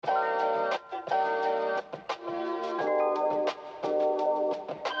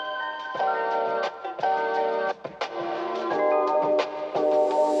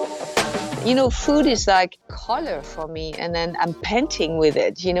Food is like color for me, and then I'm painting with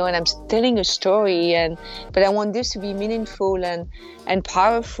it, and I'm telling a story, but I want this to be meaningful and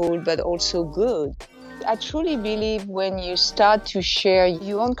powerful, but also good. I truly believe when you start to share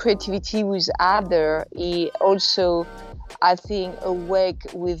your own creativity with other, it also, I think, awake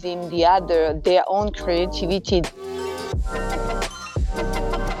within the other their own creativity.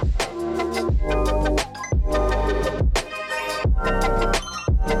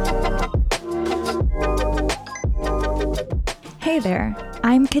 Hey there,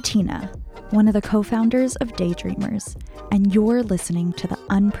 I'm Katina, one of the co-founders of Daydreamers, and you're listening to the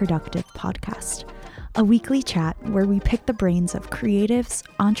Unproductive Podcast, a weekly chat where we pick the brains of creatives,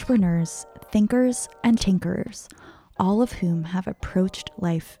 entrepreneurs, thinkers, and tinkerers, all of whom have approached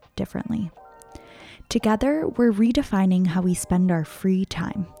life differently. Together, we're redefining how we spend our free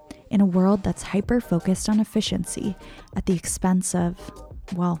time in a world that's hyper-focused on efficiency at the expense of,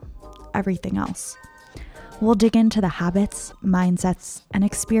 well, everything else. We'll dig into the habits, mindsets, and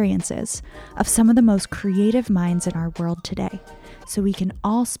experiences of some of the most creative minds in our world today, so we can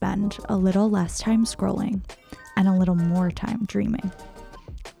all spend a little less time scrolling and a little more time dreaming.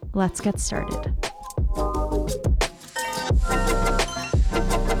 Let's get started.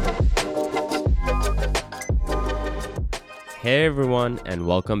 Hey everyone, and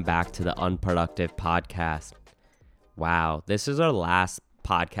welcome back to the Unproductive Podcast. Wow, this is our last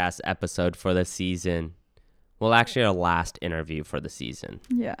podcast episode for the season. Well, actually, our last interview for the season.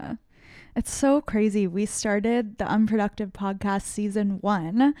 Yeah, it's so crazy. We started the Unproductive Podcast season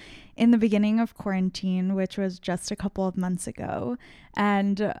 1 in the beginning of quarantine, which was just a couple of months ago.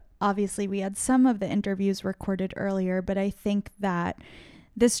 And obviously, we had some of the interviews recorded earlier, but I think that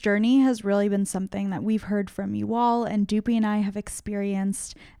this journey has really been something that we've heard from you all, and Doopy and I have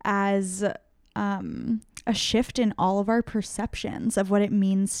experienced as a shift in all of our perceptions of what it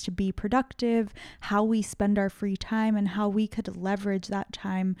means to be productive, how we spend our free time, and how we could leverage that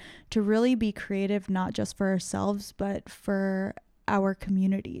time to really be creative, not just for ourselves, but for our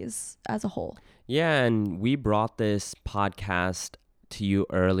communities as a whole. Yeah, and we brought this podcast to you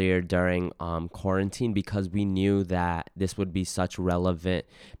earlier during quarantine because we knew that this would be such relevant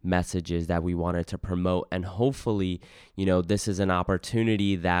messages that we wanted to promote. And hopefully, this is an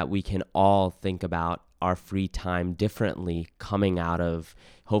opportunity that we can all think about our free time differently coming out of,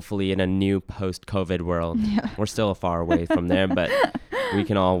 hopefully, in a new post-COVID world. Yeah. We're still far away from there, but we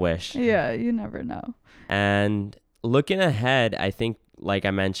can all wish. Yeah, you never know. And looking ahead, I think, like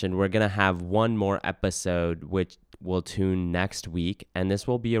I mentioned, we're going to have one more episode, which we'll tune next week. And this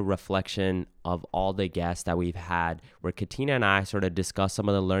will be a reflection of all the guests that we've had, where Katina and I sort of discuss some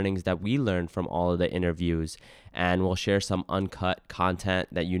of the learnings that we learned from all of the interviews. And we'll share some uncut content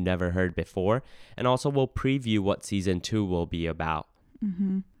that you never heard before. And also we'll preview what season 2 will be about.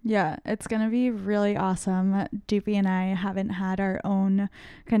 Mm-hmm. Yeah, it's going to be really awesome. Doopy and I haven't had our own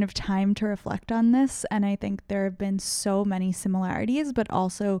kind of time to reflect on this, and I think there have been so many similarities, but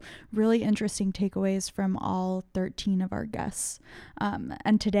also really interesting takeaways from all 13 of our guests.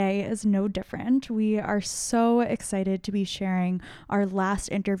 And today is no different. We are so excited to be sharing our last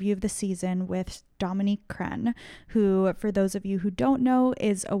interview of the season with Dominique Crenn, who, for those of you who don't know,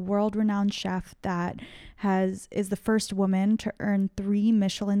 is a world-renowned chef that is the first woman to earn 3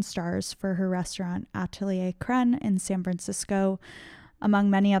 Michelin-Stars for her restaurant Atelier Crenn in San Francisco, among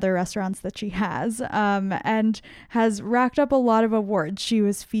many other restaurants that she has, and has racked up a lot of awards. She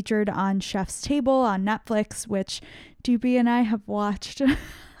was featured on Chef's Table on Netflix, which Doopy and I have watched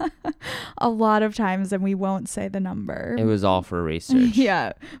a lot of times, and we won't say the number. It was all for research.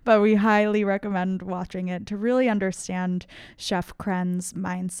 Yeah, but we highly recommend watching it to really understand Chef Crenn's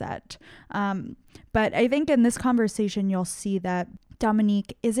mindset. But I think in this conversation, you'll see that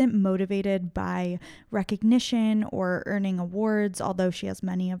Dominique isn't motivated by recognition or earning awards, although she has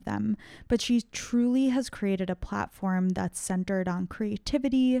many of them, but she truly has created a platform that's centered on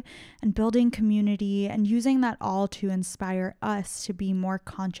creativity and building community and using that all to inspire us to be more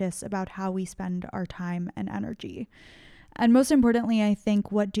conscious about how we spend our time and energy. And most importantly, I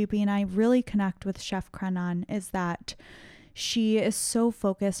think what Doopy and I really connect with Chef Crenn on is that she is so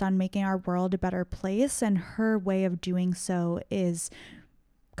focused on making our world a better place, and her way of doing so is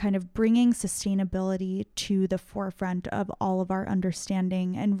kind of bringing sustainability to the forefront of all of our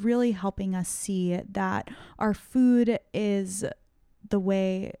understanding and really helping us see that our food is the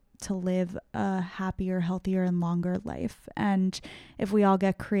way to live a happier, healthier, and longer life. And if we all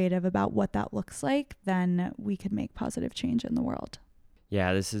get creative about what that looks like, then we could make positive change in the world.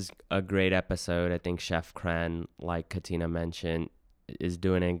 Yeah, this is a great episode. I think Chef Crenn, like Katina mentioned, is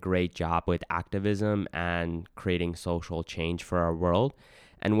doing a great job with activism and creating social change for our world.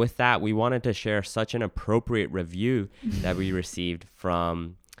 And with that, we wanted to share such an appropriate review that we received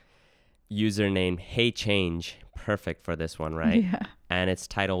from username Hey Change. Perfect for this one, right? Yeah. And it's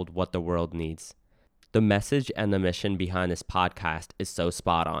titled What the World Needs. The message and the mission behind this podcast is so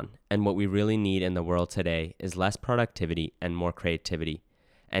spot on. And what we really need in the world today is less productivity and more creativity.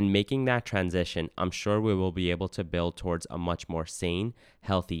 And making that transition, I'm sure we will be able to build towards a much more sane,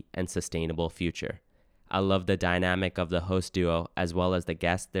 healthy, and sustainable future. I love the dynamic of the host duo as well as the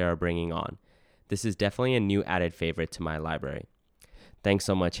guests they are bringing on. This is definitely a new added favorite to my library. Thanks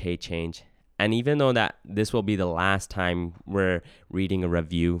so much, Hey Change. And even though that this will be the last time we're reading a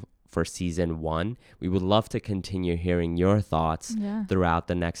review for season 1, we would love to continue hearing your thoughts throughout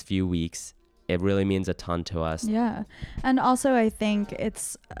the next few weeks. It really means a ton to us. Yeah. And also, I think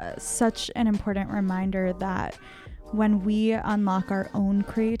it's such an important reminder that when we unlock our own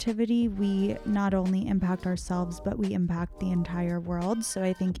creativity, we not only impact ourselves, but we impact the entire world. So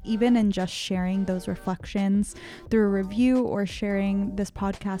I think even in just sharing those reflections through a review or sharing this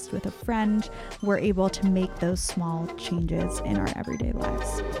podcast with a friend, we're able to make those small changes in our everyday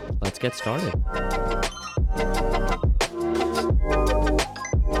lives. Let's get started.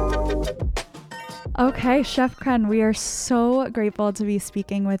 Okay, Chef Crenn, we are so grateful to be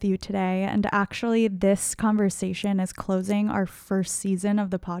speaking with you today. And actually, this conversation is closing our first season of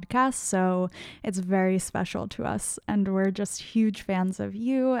the podcast, so it's very special to us. And we're just huge fans of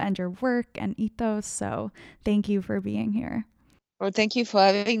you and your work and ethos, so thank you for being here. Well, thank you for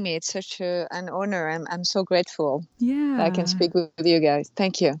having me. It's such an honor. I'm so grateful that I can speak with you guys.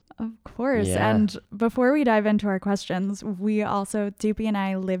 Thank you. Of course. Yeah. And before we dive into our questions, we also, Doopy and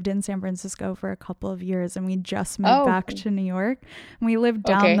I lived in San Francisco for a couple of years, and we just moved back to New York. And we lived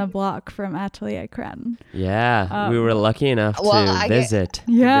down the block from Atelier Crenn. Yeah, we were lucky enough to visit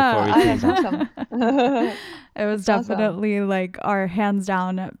before we came back. Awesome. It was definitely like our hands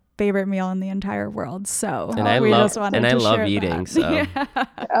down favorite meal in the entire world. So and I love eating. So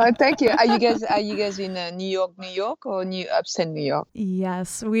thank you. Are you guys in New York, or upstate New York?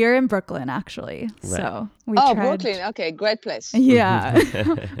 Yes, we are in Brooklyn actually. Right. So we tried. Brooklyn. Okay, great place. Yeah,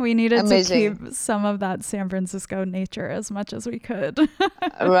 we needed to keep some of that San Francisco nature as much as we could.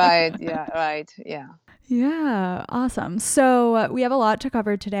 Right. Yeah. Right. Yeah. Yeah, awesome. So we have a lot to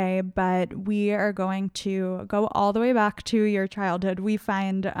cover today, but we are going to go all the way back to your childhood. We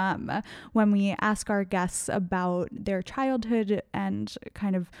find when we ask our guests about their childhood and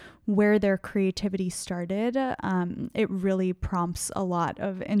kind of where their creativity started, it really prompts a lot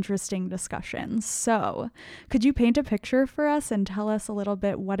of interesting discussions. So could you paint a picture for us and tell us a little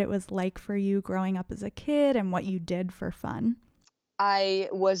bit what it was like for you growing up as a kid and what you did for fun? I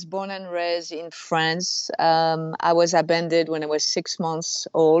was born and raised in France. I was abandoned when I was 6 months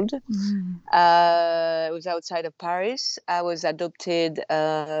old. I was outside of Paris. I was adopted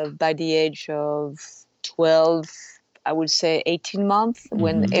by the age of 12, I would say 18 months,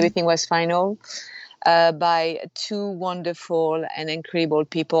 when everything was final, by two wonderful and incredible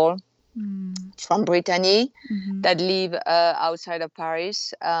people from Brittany that live outside of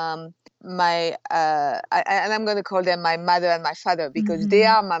Paris. And I'm going to call them my mother and my father, because they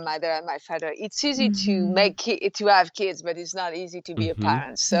are my mother and my father. It's easy to have kids, but it's not easy to be a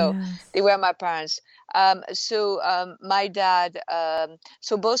parent. So they were my parents. My dad,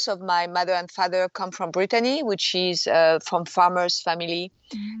 so both of my mother and father come from Brittany, which is from farmers' family,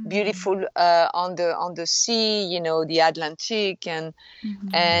 beautiful on the sea, the Atlantic, and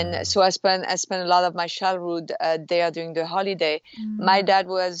so I spent a lot of my childhood there during the holiday. My dad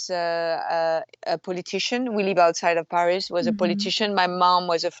was a politician. We live outside of Paris. Was a politician. My mom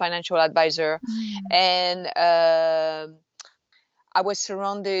was a financial advisor, and I was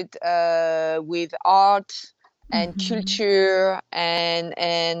surrounded with art and culture, and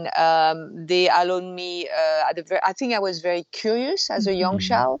they allowed me. I think I was very curious as a young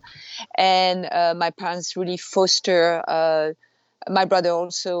child, and my parents really foster. My brother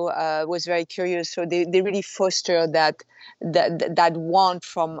also was very curious, so they really foster that want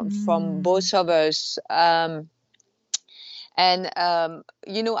from both of us. I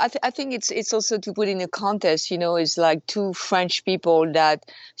think it's also, to put in a context, it's like two French people that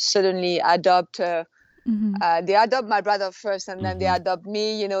suddenly adopt. They adopt my brother first, and then they adopt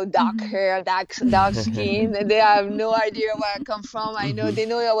me. Dark hair, dark skin. And they have no idea where I come from. I know they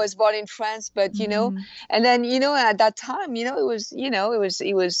know I was born in France, but and then at that time, it was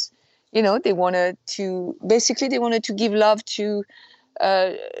they wanted to give love to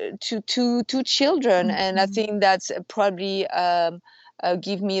children, and I think that's probably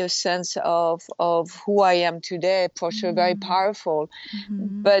give me a sense of who I am today, for sure, very powerful.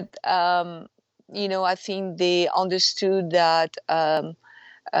 But I think they understood that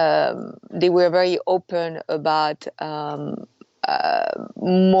they were very open about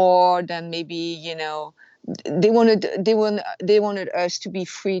more than maybe, you know, they wanted us to be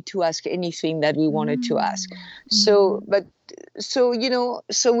free to ask anything that we wanted to ask. So, but so, you know,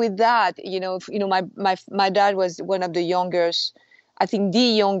 so with that, you know, my dad was one of the youngest, I think the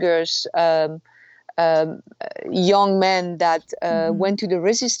youngest young men that went to the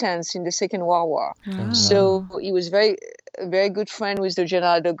resistance in the Second World War. Wow. So he was a very good friend with the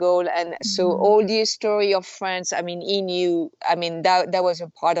General de Gaulle, and so all the story of France, I mean, he knew. I mean, that was a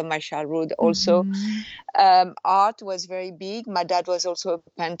part of my childhood also. Art was very big. My dad was also a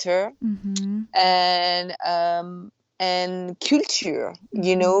painter, and culture.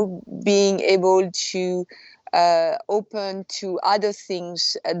 You know, being able to open to other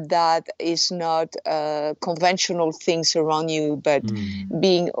things that is not conventional things around you, but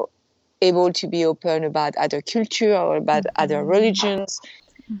being able to be open about other culture or about other religions.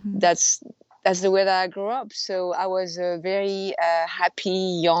 That's the way that I grew up. So I was a very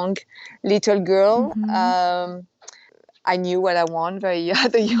happy young little girl. I knew what I want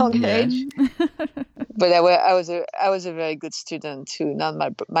at a young age. But I was a very good student too. Not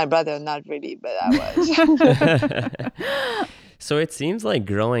my brother, not really, but I was. So it seems like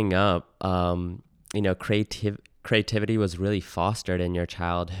growing up, you know, creativity was really fostered in your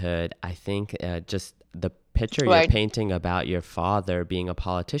childhood. I think just the picture you're painting about your father being a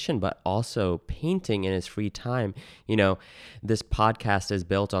politician, but also painting in his free time. You know, this podcast is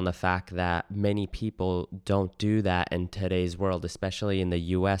built on the fact that many people don't do that in today's world, especially in the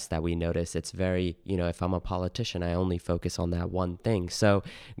US, that we notice it's very, you know, if I'm a politician, I only focus on that one thing. So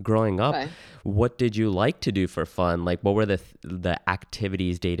growing up, what did you like to do for fun? Like, what were the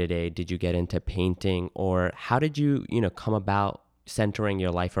activities day to day? Did you get into painting, or how did you, you know, come about centering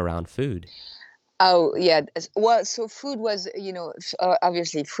your life around food? Oh, yeah. Well, so food was, you know,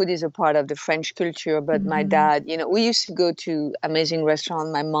 obviously food is a part of the French culture, but my dad, you know, we used to go to amazing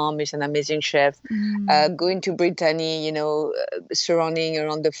restaurants. My mom is an amazing chef. Going to Brittany, you know, surrounding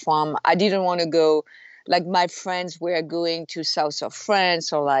around the farm. I didn't want to go, like my friends were going to south of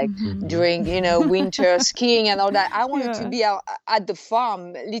France or like during, you know, winter skiing and all that. I wanted to be out at the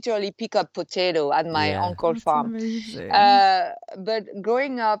farm, literally pick up potato at my uncle's farm. But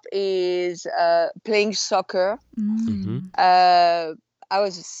growing up is playing soccer. I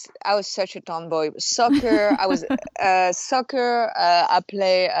was such a tomboy. Soccer. I was soccer. I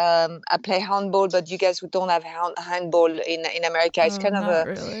play handball, but you guys don't have handball in America. It's kind of a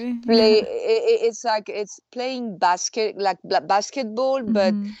play. It's like it's playing basketball,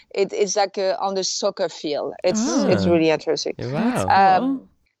 but it's like on the soccer field. It's really interesting. Wow.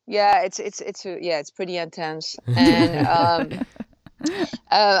 Yeah, it's pretty intense. And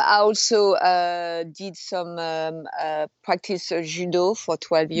I also did some practice judo for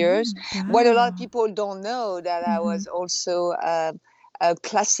 12 years. What a lot of people don't know that I was also a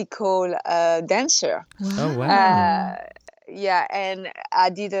classical dancer. Oh, wow. Yeah, and I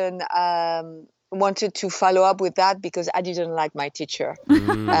didn't wanted to follow up with that because I didn't like my teacher.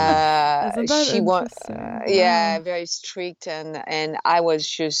 She was very strict, and I was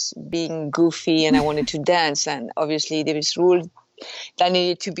just being goofy, and I wanted to dance, and obviously there is rules that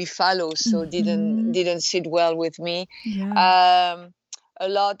needed to be followed, so didn't sit well with me. A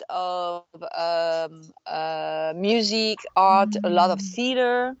lot of music, art, a lot of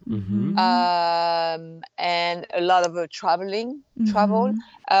theater, and a lot of travel.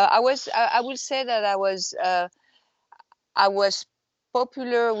 I would say that I was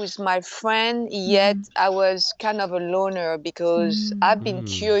popular with my friend, yet I was kind of a loner because I've been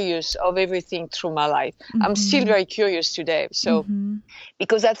curious of everything through my life. I'm still very curious today. So,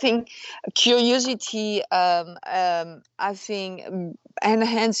 because I think curiosity, I think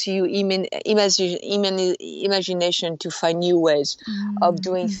enhance you imagination to find new ways of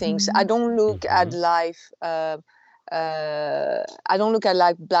doing things. I don't look at life. I don't look at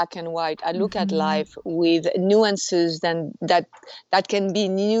life black and white. I look at life with nuances that can be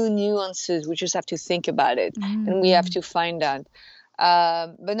new nuances. We just have to think about it, and we have to find that.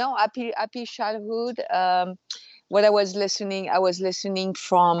 But no, happy childhood. What I was listening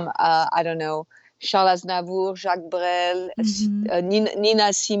from, I don't know, Charles Aznavour, Jacques Brel,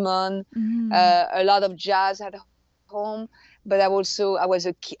 Nina Simone, a lot of jazz at home. But I love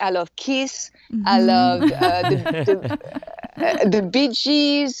Kiss. I love the Bee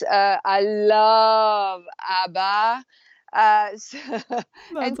Gees. I love ABBA.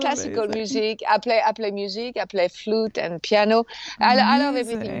 And classical music. I play music. I play flute and piano. I love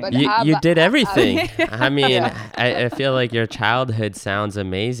everything. But you did everything. I mean, I feel like your childhood sounds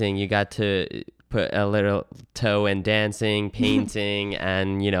amazing. You got to put a little toe in dancing, painting,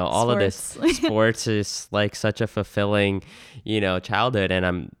 and, you know, all Sports. of this sports is like such a fulfilling, you know, childhood.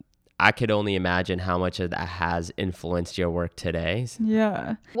 And I could only imagine how much of that has influenced your work today.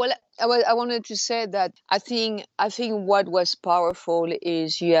 Yeah. Well, I wanted to say that I think what was powerful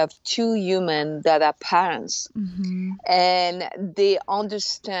is you have two humans that are parents, and they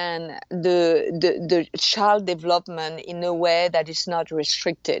understand the child development in a way that is not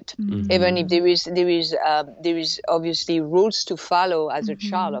restricted. Even if there is obviously rules to follow as a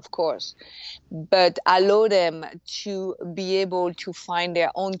child, of course, but allow them to be able to find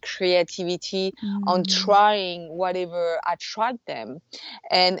their own creativity on trying whatever attract them,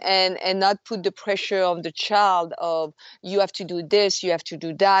 and not put the pressure on the child of you have to do this, you have to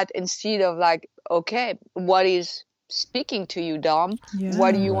do that, instead of like, okay, what is speaking to you, Dom?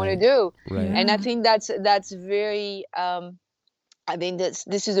 What do you want to do? Right. And I think that's very I think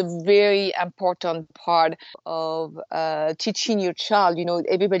this is a very important part of teaching your child. You know,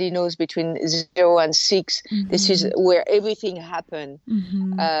 everybody knows between 0 and 6, this is where everything happened.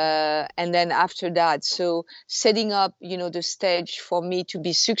 And then after that, so setting up, you know, the stage for me to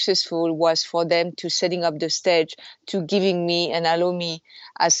be successful was for them to setting up the stage to giving me and allow me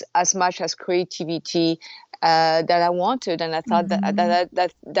as much as creativity that I wanted, and I thought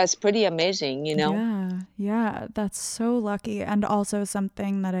that's pretty amazing, you know. Yeah, that's so lucky, and also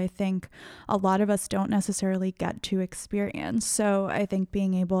something that I think a lot of us don't necessarily get to experience. So I think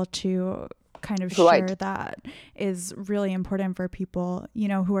being able to kind of share that is really important for people, you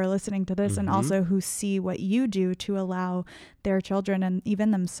know, who are listening to this, and also who see what you do to allow their children and even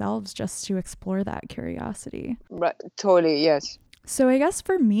themselves just to explore that curiosity. Right, totally, yes. So I guess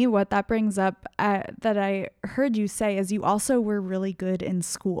for me, what that brings up that I heard you say is you also were really good in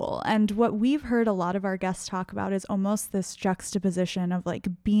school. And what we've heard a lot of our guests talk about is almost this juxtaposition of like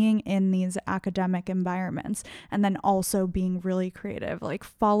being in these academic environments and then also being really creative, like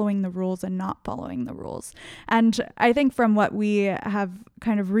following the rules and not following the rules. And I think from what we have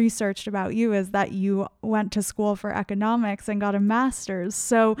kind of researched about you is that you went to school for economics and got a master's.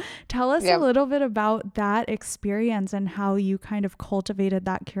 So tell us a little bit about that experience and how you kind of cultivated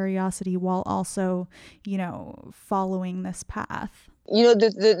that curiosity while also, you know, following this path. You know,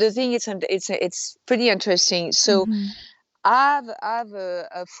 the thing is, it's pretty interesting. So I have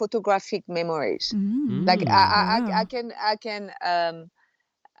a photographic memories. Like I can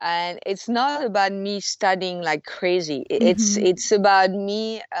and it's not about me studying like crazy. It's about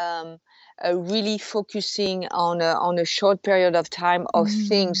me really focusing on a short period of time of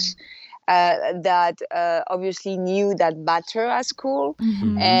things that obviously knew that matter at school,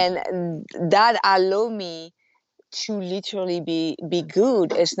 and that allow me to literally be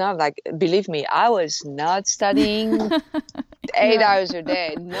good. It's not like, believe me, I was not studying 8 hours a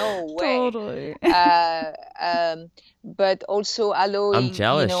day. No way. Totally. But also allowing. I'm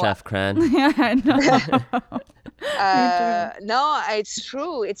jealous, you know, Chef Crenn. Yeah, I know. No, it's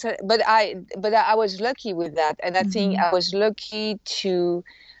true. But I was lucky with that, and I think I was lucky to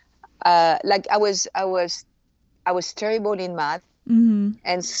like I was terrible in math.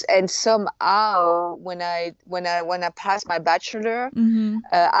 And somehow when I passed my bachelor,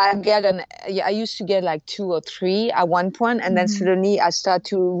 I used to get like 2 or 3 at one point, and then suddenly I started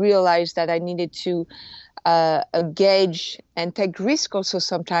to realize that I needed to gauge and take risk also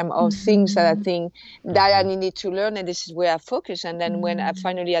sometimes of things that I think that I needed to learn, and this is where I focus. And then when I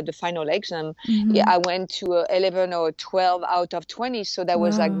finally had the final exam, I went to 11 or 12 out of 20, so that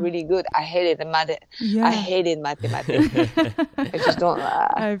was like really good. I hated math. I hated mathematics. I just don't.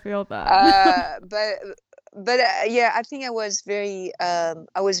 I feel that. But yeah, I think I was very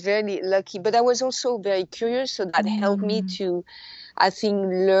lucky, but I was also very curious, so that helped me to, I think,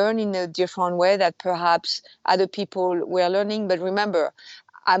 learn in a different way that perhaps other people were learning. But remember,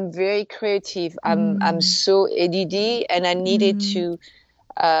 I'm very creative. I'm so ADD, and I needed to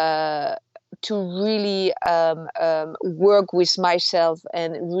really work with myself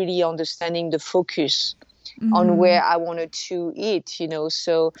and really understanding the focus on where I wanted to eat, you know.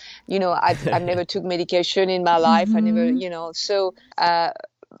 So, you know, I've never took medication in my life. I never, you know, so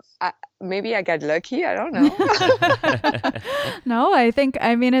maybe I got lucky. I don't know. No,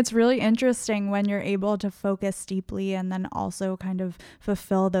 I mean, it's really interesting when you're able to focus deeply and then also kind of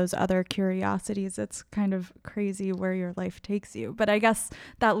fulfill those other curiosities. It's kind of crazy where your life takes you. But I guess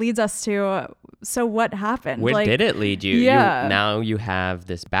that leads us to, so what happened? Where did it lead you? Yeah. Now you have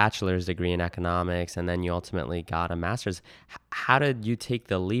this bachelor's degree in economics, and then you ultimately got a master's. How did you take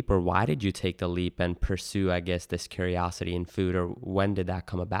the leap, or why did you take the leap and pursue, I guess, this curiosity in food, or when did that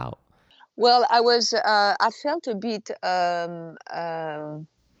come about? Well, I felt a bit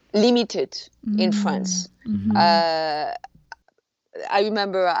limited in France. Mm-hmm. I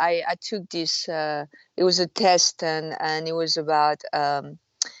remember I took this, it was a test, and it was about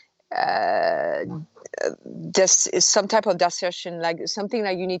just some type of dissertation, like something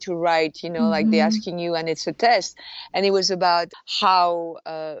like you need to write, like they're asking you, and it's a test. And it was about how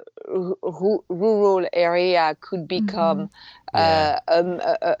rural area could become a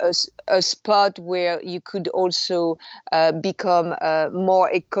spot where you could also become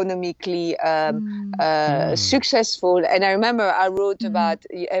more economically successful. And I remember I wrote about,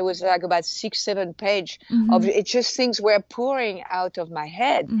 it was like about 6-7 page of it, just things were pouring out of my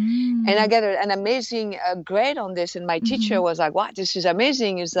head. And I got an amazing grade on this, and my teacher was like, wow, this is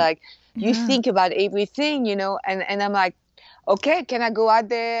amazing. It's like, you think about everything, and I'm like, okay, can I go out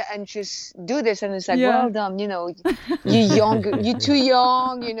there and just do this? And it's like, well done, you're young, you're too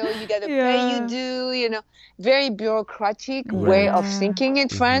young, you got to pay you due, very bureaucratic way of thinking in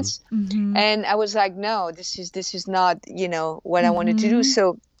France. And I was like, no, this is not, what I wanted to do.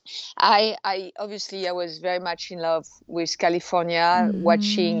 So I obviously I was very much in love with California,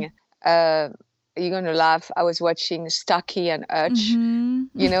 watching, you're going to laugh, I was watching Starkey and Hutch,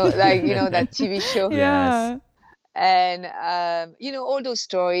 that TV show. Yes. And all those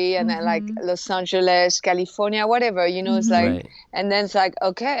stories, and I like Los Angeles, California, whatever, it's like, and then it's like,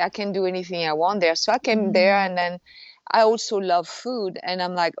 okay, I can do anything I want there. So I came there, and then I also love food, and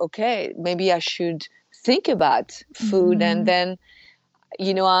I'm like, okay, maybe I should think about food. And then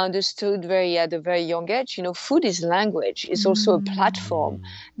I understood at a very young age, food is language. It's also a platform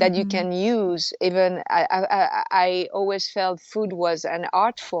that you can use. Even I always felt food was an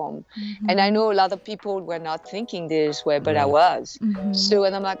art form. And I know a lot of people were not thinking this way, but I was. So,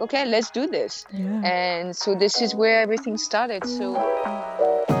 and I'm like, okay, let's do this. And so this is where everything started. So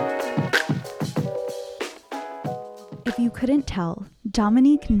if you couldn't tell,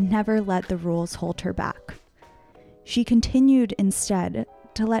 Dominique never let the rules hold her back. She continued instead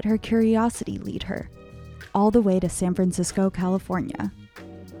to let her curiosity lead her, all the way to San Francisco, California.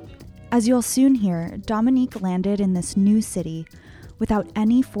 As you'll soon hear, Dominique landed in this new city without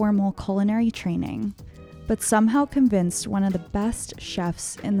any formal culinary training, but somehow convinced one of the best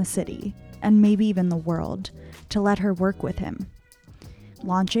chefs in the city, and maybe even the world, to let her work with him,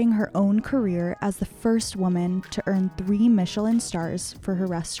 launching her own career as the first woman to earn 3 Michelin stars for her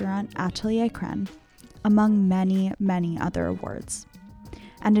restaurant Atelier Crenn, among many, many other awards.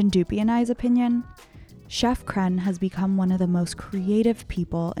 And in Dupi and I's opinion, Chef Crenn has become one of the most creative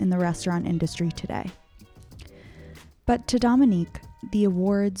people in the restaurant industry today. But to Dominique, the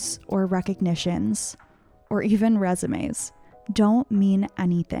awards or recognitions, or even resumes, don't mean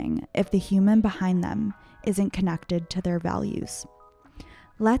anything if the human behind them isn't connected to their values.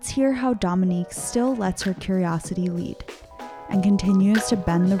 Let's hear how Dominique still lets her curiosity lead and continues to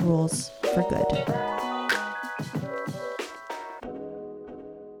bend the rules for good.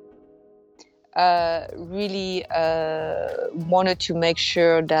 Really wanted to make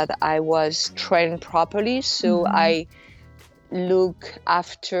sure that I was trained properly. So I look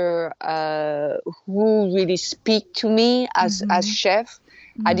after who really speak to me as chef.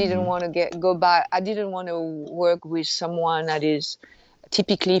 I didn't want to go back. I didn't want to work with someone that is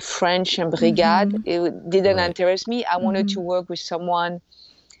typically French and brigade. It didn't interest me. I wanted to work with someone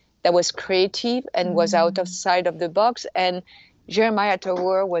that was creative and was outside of the box. And Jeremiah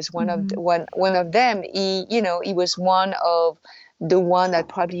Tower was one of them. He was one of the one that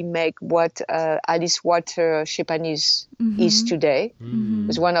probably make what Alice Water Chepanese is today. He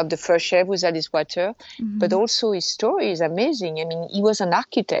was one of the first chefs with Alice Water, but also his story is amazing. I mean, he was an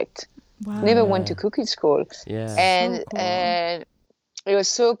architect. Wow. Never went to cooking school, and So cool. and it was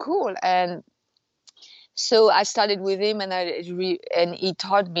so cool. And so I started with him, and and he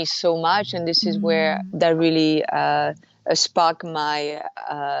taught me so much. And this is where that really sparked my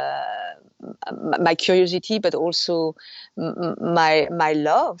curiosity, but also my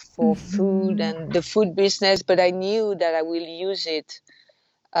love for food and the food business. But I knew that I will use it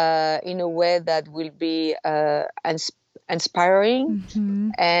in a way that will be inspiring,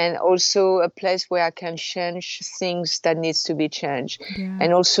 and also a place where I can change things that needs to be changed,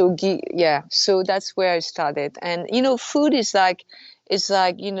 and also so that's where I started. And food is like, it's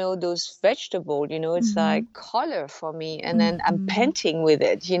like, those vegetables, it's like color for me, and then I'm painting with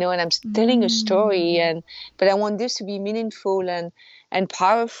it, and I'm telling a story, but I want this to be meaningful and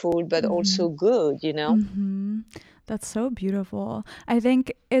powerful, but also good, That's so beautiful. I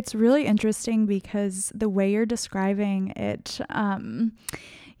think it's really interesting because the way you're describing it,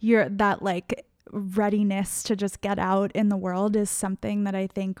 you're that like readiness to just get out in the world is something that I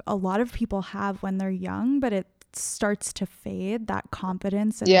think a lot of people have when they're young, but it starts to fade, that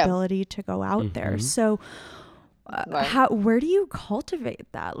confidence and ability to go out there. So where do you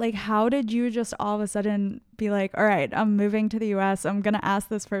cultivate that? Like, how did you just all of a sudden be like, all right, I'm moving to the US, I'm going to ask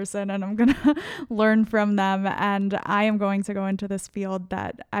this person and I'm going to learn from them, and I am going to go into this field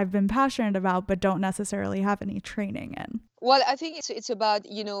that I've been passionate about but don't necessarily have any training in? Well, I think it's about,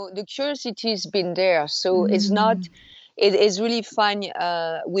 the curiosity's been there. So it's not, it is really find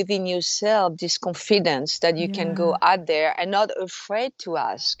within yourself this confidence that you can go out there and not afraid to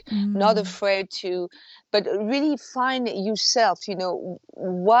ask, not afraid to, but really find yourself,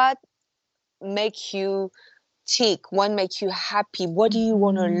 what make you tick, what makes you happy, what do you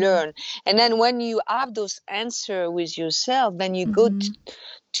want to learn? And then when you have those answers with yourself, then you go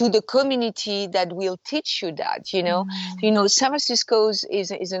to the community that will teach you that, San Francisco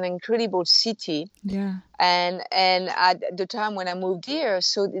is an incredible city. Yeah. And at the time when I moved here,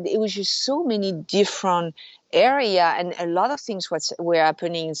 so it was just so many different area, and a lot of things were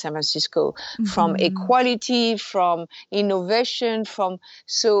happening in San Francisco, from equality, from innovation,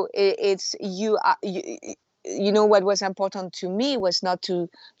 it's what was important to me was not to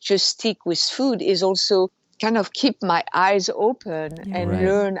just stick with food, is also kind of keep my eyes open and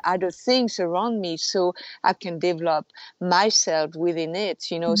learn other things around me so I can develop myself within it,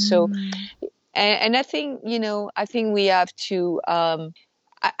 So, and I think, we have to,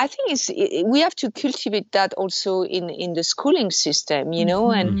 I think we have to cultivate that also in the schooling system,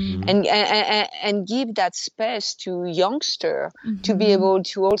 and give that space to youngster to be able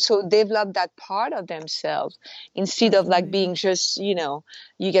to also develop that part of themselves, instead of like being just, you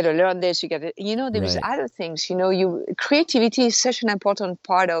got to learn this, there's other things, creativity is such an important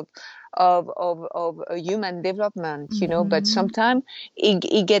part of a human development, but sometimes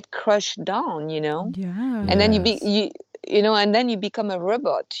it get crushed down, and then and then you become a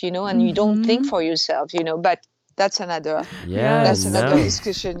robot, and you don't think for yourself, but that's another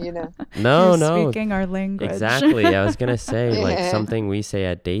discussion, No, You're speaking our language. Exactly. I was gonna say, like, something we say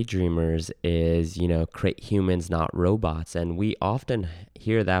at Daydreamers is, create humans, not robots, and we often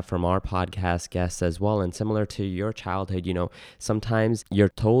hear that from our podcast guests as well. And similar to your childhood, sometimes you're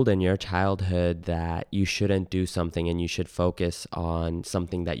told in your childhood that you shouldn't do something and you should focus on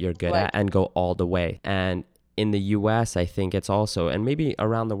something that you're good at and go all the way. And in the US, I think it's also, and maybe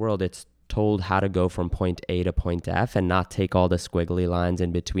around the world, it's told how to go from point A to point F and not take all the squiggly lines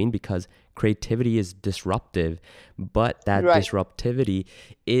in between, because creativity is disruptive, but that disruptivity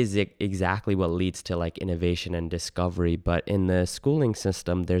is exactly what leads to like innovation and discovery. But in the schooling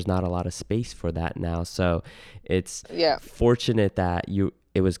system, there's not a lot of space for that now. So it's fortunate that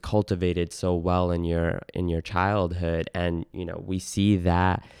it was cultivated so well in your childhood, and we see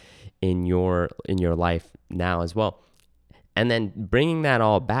that in your life now as well. And then bringing that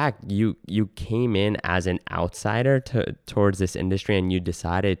all back, you came in as an outsider towards this industry, and you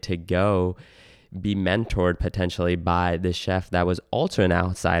decided to go be mentored potentially by the chef that was also an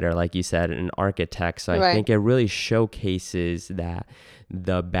outsider, like you said, an architect. So I think it really showcases that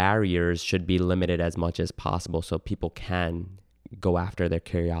the barriers should be limited as much as possible so people can go after their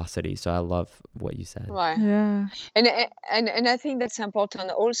curiosity. So I love what you said. Right. Yeah. And I think that's important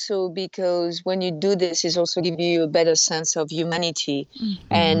also, because when you do this, it also gives you a better sense of humanity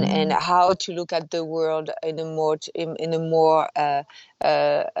and how to look at the world in a more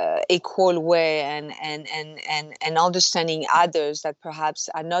equal way, and understanding others that perhaps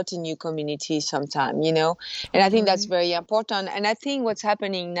are not in your community sometime, And I think that's very important. And I think what's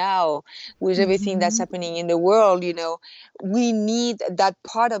happening now with everything that's happening in the world, we need that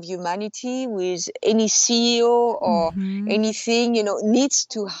part of humanity with any CEO or anything, needs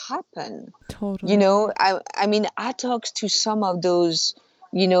to happen. Totally. I mean, I talked to some of those,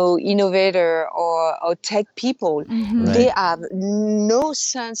 innovator or tech people. They have no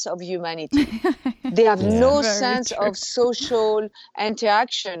sense of humanity. They have no sense of social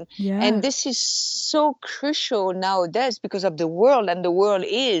interaction. Yeah. And this is so crucial nowadays because of the world, and the world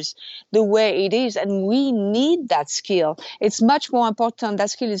is the way it is. And we need that skill. It's much more important. That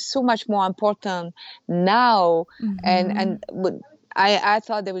skill is so much more important now. But I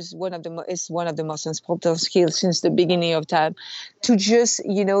thought that was one of the most important skills since the beginning of time, to just,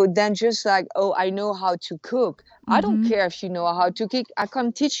 then just like, oh, I know how to cook. I don't care if you know how to cook. I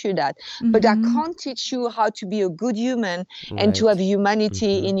can't teach you that. But I can't teach you how to be a good human and to have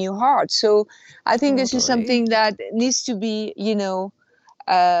humanity in your heart. So I think this is something that needs to be,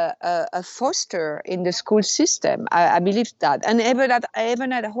 a foster in the school system. I believe that, and even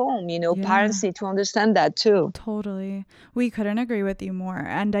at home, parents need to understand that too. Totally. We couldn't agree with you more.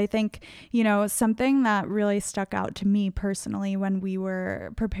 And I think, something that really stuck out to me personally when we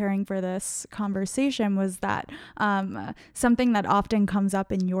were preparing for this conversation was that something that often comes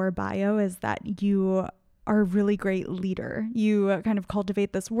up in your bio is that you are a really great leader. You kind of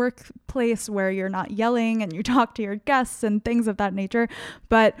cultivate this workplace where you're not yelling and you talk to your guests and things of that nature.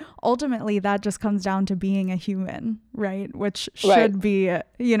 But ultimately, that just comes down to being a human, right? Which should be,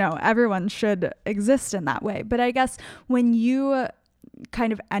 everyone should exist in that way. But I guess when you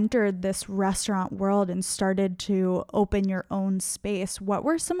kind of entered this restaurant world and started to open your own space, what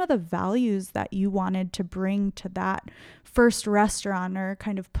were some of the values that you wanted to bring to that first restaurant or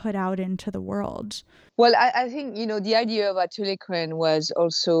kind of put out into the world? Well, I think, the idea of Atelier Crenn was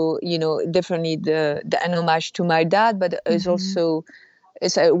also, definitely an homage to my dad, but it's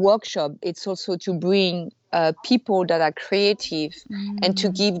a workshop. It's also to bring people that are creative and to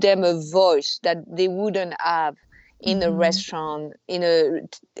give them a voice that they wouldn't have in a restaurant, in a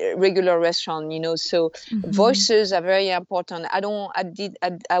regular restaurant, so voices are very important. I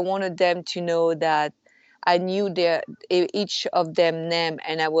wanted them to know that I knew each of them name,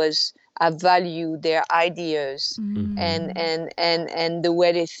 and I value their ideas and the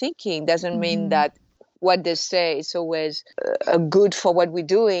way they're thinking. Doesn't mean that what they say is always good for what we're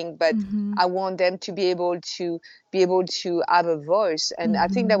doing, but I want them to be able to have a voice, and I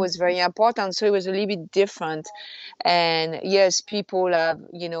think that was very important. So it was a little bit different, and yes, people have,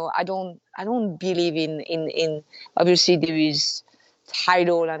 I don't believe in obviously there is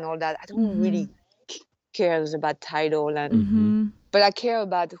title and all that. I don't really cares about title and but I care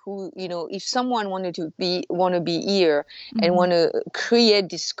about who, if someone want to be here and want to create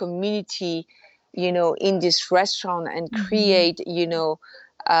this community, in this restaurant and create,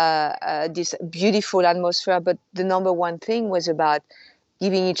 this beautiful atmosphere. But the number one thing was about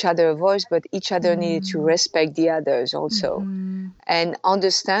giving each other a voice, but each other needed to respect the others also and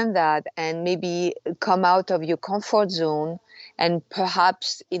understand that, and maybe come out of your comfort zone. And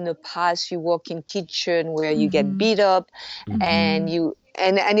perhaps in the past you work in kitchen where you get beat up and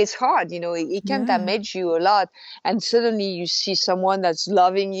it's hard, it can damage you a lot. And suddenly you see someone that's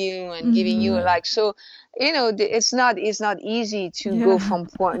loving you and giving you a like. So, it's not easy to go from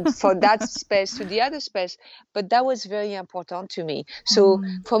that space to the other space, but that was very important to me. So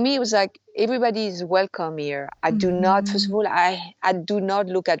for me, it was like, everybody is welcome here. I do not, first of all, I do not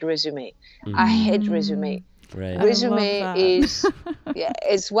look at resume. I hate resume. Right. Resume is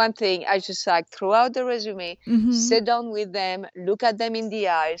it's one thing. I just throw out the resume, sit down with them, look at them in the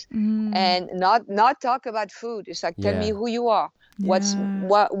eyes, and not talk about food. It's tell me who you are. Who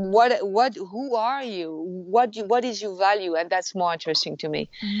are you? What is your value? And that's more interesting to me.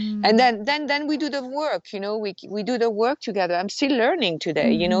 And then we do the work, we do the work together. I'm still learning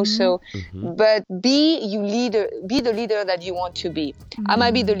today, so, but be the leader that you want to be. I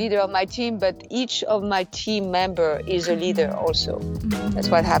might be the leader of my team, but each of my team member is a leader also. That's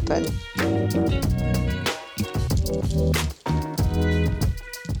what happened.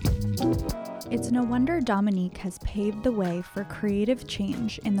 It's no wonder Dominique has paved the way for creative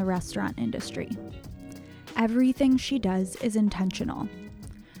change in the restaurant industry. Everything she does is intentional,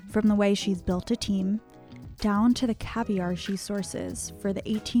 from the way she's built a team, down to the caviar she sources for the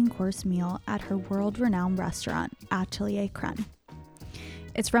 18-course meal at her world-renowned restaurant, Atelier Crenn.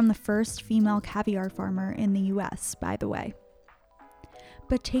 It's from the first female caviar farmer in the US, by the way.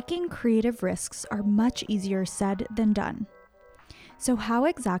 But taking creative risks are much easier said than done. So how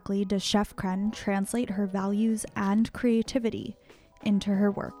exactly does Chef Crenn translate her values and creativity into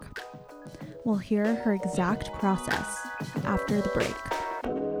her work? We'll hear her exact process after the break.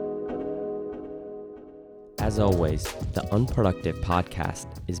 As always, the Unproductive Podcast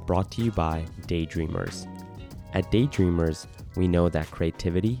is brought to you by Daydreamers. At Daydreamers, we know that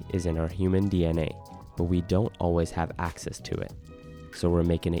creativity is in our human DNA, but we don't always have access to it. So we're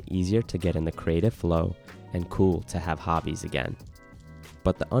making it easier to get in the creative flow and cool to have hobbies again.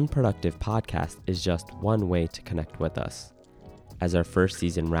 But the Unproductive Podcast is just one way to connect with us. As our first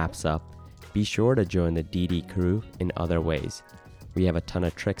season wraps up, be sure to join the DD crew in other ways. We have a ton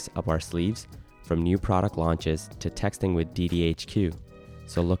of tricks up our sleeves, from new product launches to texting with DDHQ.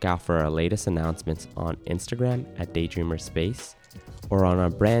 So look out for our latest announcements on Instagram at DaydreamerSpace or on our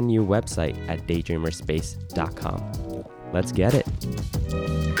brand new website at daydreamerspace.com. Let's get it.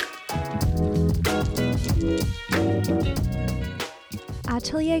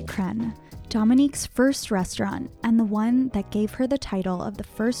 Atelier Crenn, Dominique's first restaurant and the one that gave her the title of the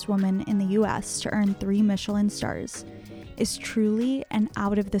first woman in the US to earn 3 Michelin stars, is truly an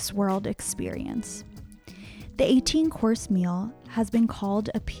out-of-this-world experience. The 18-course meal has been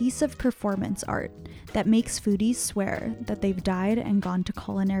called a piece of performance art that makes foodies swear that they've died and gone to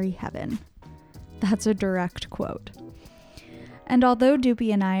culinary heaven. That's a direct quote. And although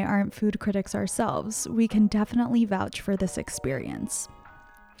Doopy and I aren't food critics ourselves, we can definitely vouch for this experience.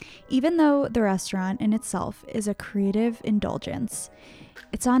 Even though the restaurant in itself is a creative indulgence,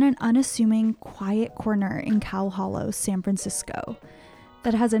 it's on an unassuming, quiet corner in Cow Hollow, San Francisco,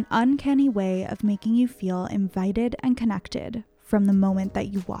 that has an uncanny way of making you feel invited and connected from the moment that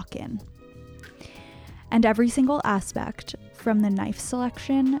you walk in. And every single aspect, from the knife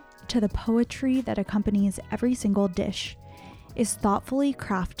selection to the poetry that accompanies every single dish, is thoughtfully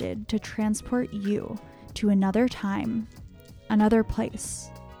crafted to transport you to another time, another place,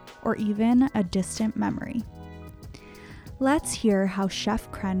 or even a distant memory. Let's hear how Chef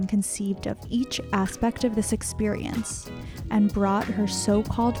Crenn conceived of each aspect of this experience and brought her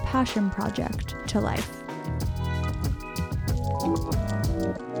so-called passion project to life.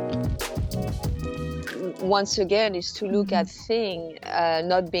 Once again, is to look at thing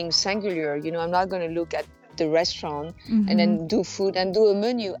not being singular. I'm not going to look at the restaurant and then do food and do a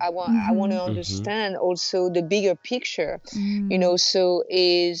menu. I want to understand also the bigger picture. So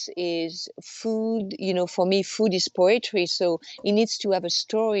is food, for me food is poetry, so it needs to have a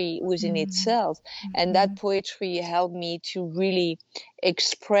story within itself, and that poetry helped me to really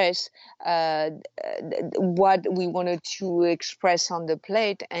express what we wanted to express on the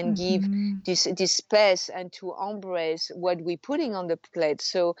plate and give this space and to embrace what we're putting on the plate.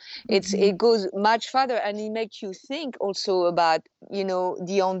 So it goes much further, and it makes you think also about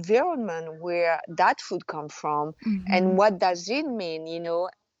the environment where that food comes from and what does it mean,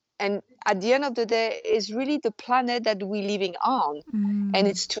 and at the end of the day it's really the planet that we're living on, and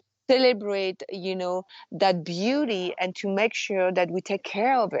it's to celebrate that beauty and to make sure that we take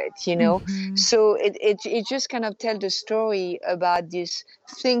care of it. So it just kind of tell the story about these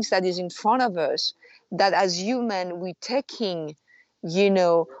things that is in front of us, that as human we're taking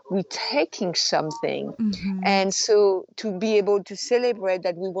something, and so to be able to celebrate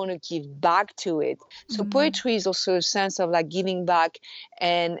that, we want to give back to it. So poetry is also a sense of like giving back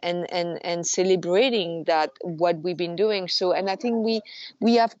and celebrating that what we've been doing. So, and I think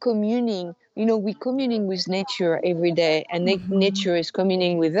we have communing. We're communing with nature every day, and nature is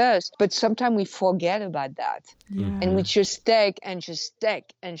communing with us. But sometimes we forget about that, and we just take and just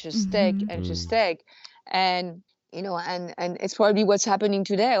take and just take and just take, and and it's probably what's happening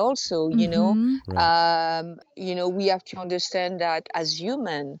today also. Right. We have to understand that as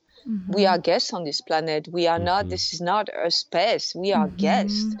human, we are guests on this planet. We are not. This is not a space. We are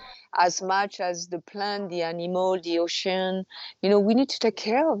guests. As much as the plant, the animal, the ocean, we need to take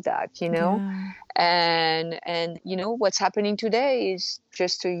care of that. And what's happening today is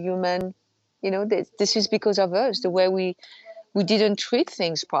just a human. This is because of us, the way we didn't treat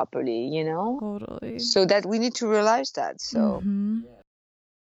things properly, Totally. so that we need to realize that. So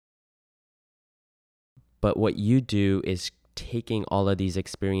But what you do is taking all of these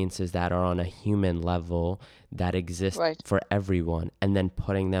experiences that are on a human level that exist for everyone, and then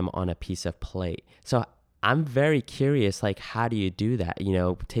putting them on a piece of plate. So I'm very curious, like, how do you do that?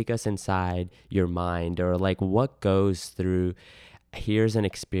 Take us inside your mind, or like what goes through, here's an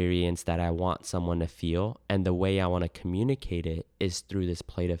experience that I want someone to feel, and the way I want to communicate it is through this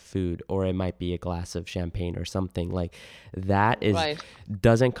plate of food, or it might be a glass of champagne or something like that.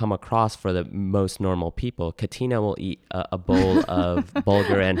 Doesn't come across for the most normal people. Katina will eat a bowl of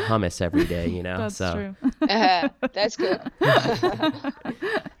bulgur and hummus every day, That's true. That's good.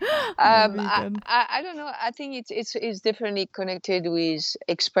 I don't know. I think it's definitely connected with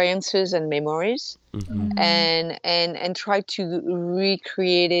experiences and memories, and try to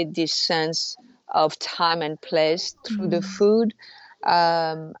recreate it, this sense of time and place through the food.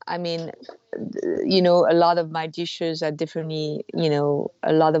 I mean, a lot of my dishes are definitely,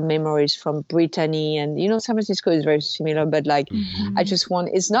 a lot of memories from Brittany, and San Francisco is very similar. But like, I just want.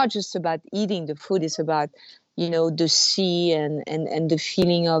 It's not just about eating the food; it's about the sea and the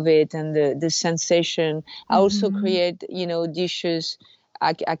feeling of it and the sensation. I also create dishes.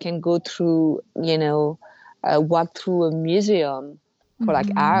 I can go through walk through a museum for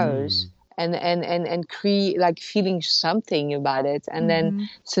like hours and create, like, feeling something about it, and then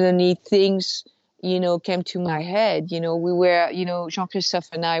suddenly things came to my head. We were, Jean-Christophe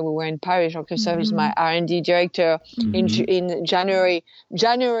and I, we were in Paris. Jean-Christophe is my R&D director. In January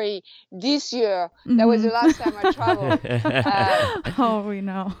this year. That was the last time I traveled. We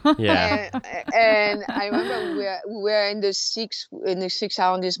know. Yeah. And I remember we were in the sixth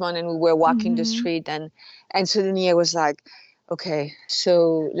arrondissement, and we were walking the street, and And suddenly I was like, okay,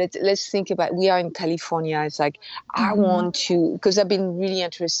 so let's think about, we are in California. It's like, I want to, because I've been really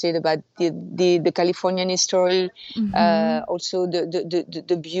interested about the Californian history, also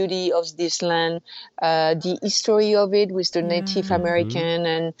the beauty of this land, the history of it with the Native American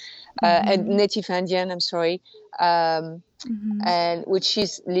and Native Indian, I'm sorry, and which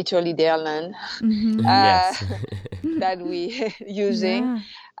is literally their land Yes. that we using. Yeah.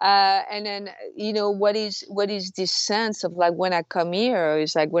 And then, what is this sense of like when I come here,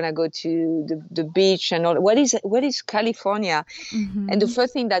 it's like when I go to the beach and all, what is California? And the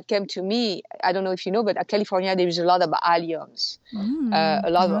first thing that came to me, I don't know if you know, but at California there is a lot of alliums,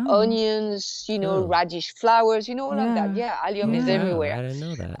 a lot of onions, radish flowers, all of that. Yeah, allium is Wow, everywhere. I didn't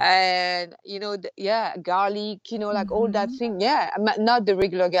know that. And garlic, like all that thing. Yeah, not the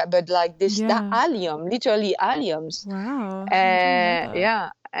regular but like this, that allium, literally alliums. Wow. And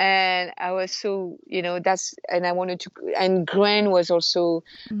and I was so, and I wanted to, and grain was also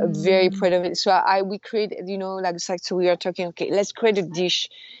very predominant. So we created, like it's like, so we are talking, okay, let's create a dish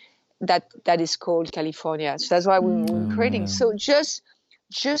that is called California. So that's why we're creating. So just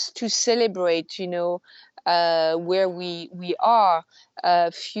to celebrate, where we are.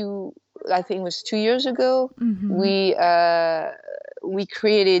 A few, I think it was 2 years ago, we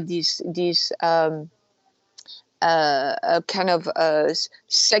created this a kind of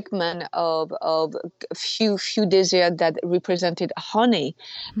segment of a few desserts that represented honey,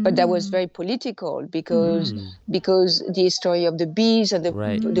 but that was very political because the history of the bees and the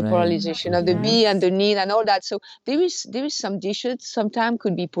polarization of the bee and the need and all that. So there is some dishes sometimes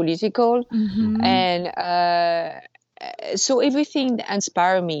could be political, and so everything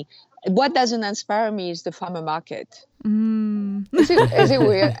inspires me. What doesn't inspire me is the farmer market. Is it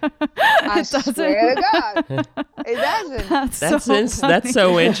weird? I swear to God, it doesn't. That's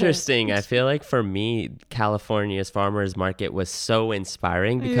so interesting. I feel like for me, California's farmers market was so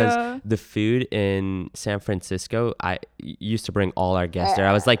inspiring because the food in San Francisco, I used to bring all our guests there.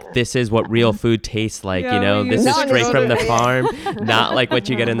 I was like, this is what real food tastes like, this is straight from the farm, not like what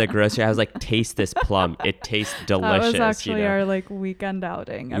you get in the grocery. I was like, taste this plum. It tastes delicious. That was actually our like weekend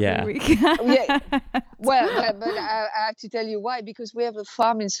outing every weekend. Well, but I have to tell you why, because we have a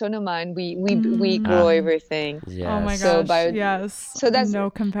farm in Sonoma and we grow everything. Yes. Oh my gosh, yes. So that's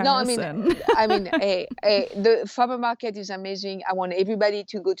no comparison. No, I mean, the farmer market is amazing. I want everybody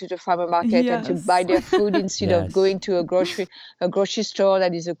to go to the farmer market and to buy their food instead of going to a grocery store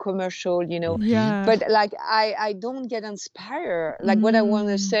that is a commercial, But like, I don't get inspired. Like what I want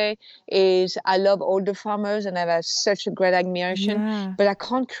to say is I love all the farmers and I have such a great admiration, but I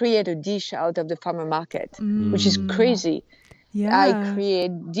can't create a dish out of the farmer market, which is crazy. I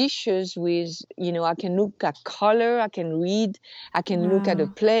create dishes with, I can look at color, I can read, I can look at a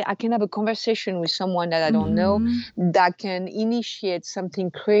plate, I can have a conversation with someone that I don't know, that can initiate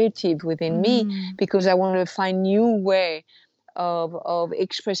something creative within me, because I want to find new way of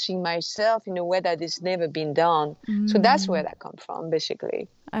expressing myself in a way that has never been done. So that's where that comes from, basically.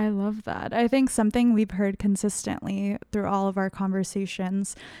 I love that. I think something we've heard consistently through all of our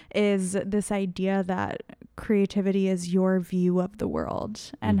conversations is this idea that creativity is your view of the world,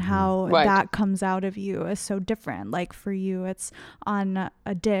 and how that comes out of you is so different. Like for you, it's on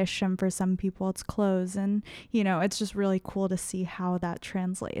a dish, and for some people it's clothes, and it's just really cool to see how that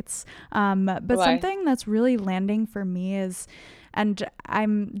translates. But something that's really landing for me is, and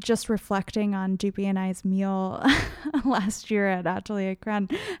I'm just reflecting on Doopy and I's meal last year at Atelier Crenn.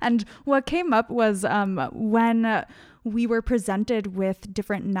 And what came up was when we were presented with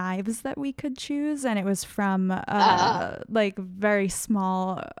different knives that we could choose. And it was from like very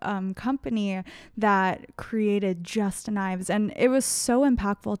small company that created just knives. And it was so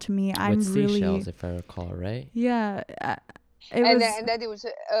impactful to me. With seashells, if I recall, right? Yeah. And that it was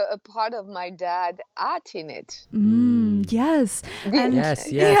a part of my dad art in it. Yes. And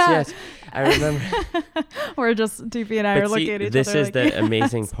yes. I remember. We're just, Doopy and I are looking at each this other. This is the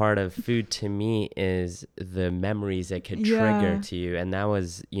amazing part of food to me, is the memories it could trigger to you. And that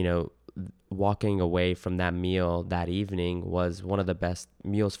was, walking away from that meal that evening was one of the best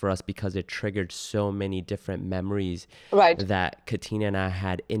meals for us, because it triggered so many different memories that Katina and I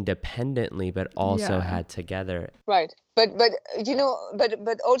had independently, but also had together. Right. But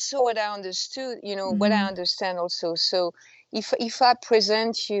also what I understood, what I understand also. So if I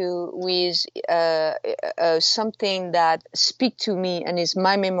present you with something that speak to me and is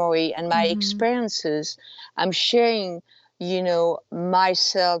my memory and my experiences, I'm sharing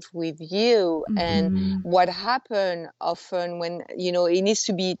myself with you. And what happened often when, it needs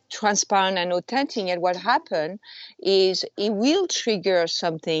to be transparent and authentic. And what happened is it will trigger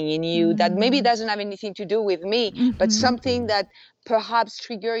something in you that maybe doesn't have anything to do with me, but something that perhaps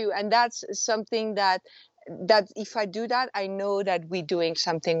trigger you. And that's something that if I do that, I know that we're doing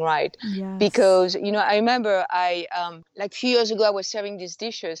something right. Yes. Because, I remember like a few years ago, I was serving these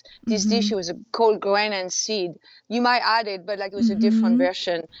dishes. This dish was called grain and seed. You might add it, but like it was a different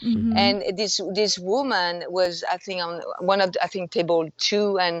version. And this woman was, I think, on one of table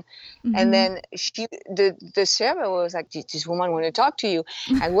 2. And then the server was like, this woman want to talk to you.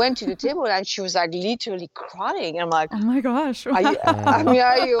 I went to the table and she was like literally crying. I'm like, oh my gosh.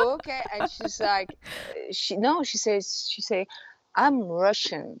 are you okay? And she's like, she say, I'm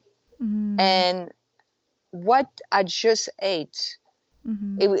Russian. And what I just ate,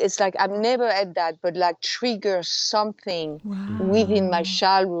 it's like I've never had that, but like trigger something within my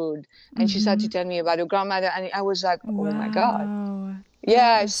childhood. And she started to tell me about her grandmother, and I was like, oh my God.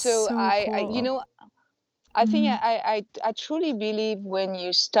 Yeah. So cool. I think I truly believe when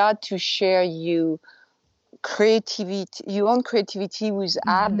you start to share your own creativity with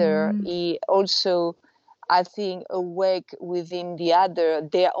other, it also, I think, awake within the other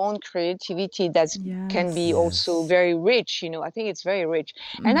their own creativity that can be also very rich. I think it's very rich.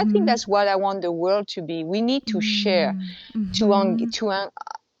 And I think that's what I want the world to be. We need to share, to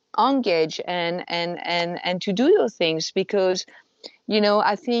engage and to do those things, because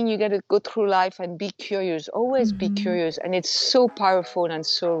I think you got to go through life and be curious, always be curious. And it's so powerful and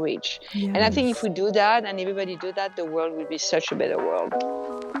so rich. Yes. And I think if we do that and everybody do that, the world will be such a better world.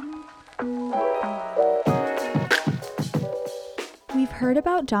 We've heard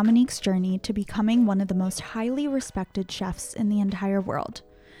about Dominique's journey to becoming one of the most highly respected chefs in the entire world.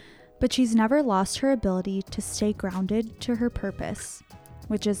 But she's never lost her ability to stay grounded to her purpose,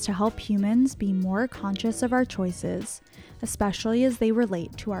 which is to help humans be more conscious of our choices, especially as they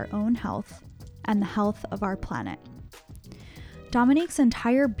relate to our own health and the health of our planet. Dominique's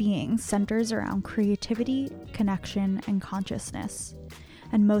entire being centers around creativity, connection, and consciousness,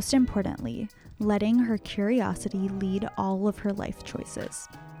 and most importantly, letting her curiosity lead all of her life choices.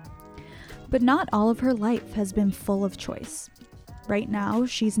 But not all of her life has been full of choice. Right now,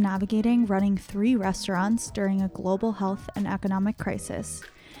 she's navigating running 3 restaurants during a global health and economic crisis,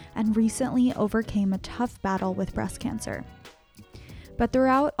 and recently overcame a tough battle with breast cancer. But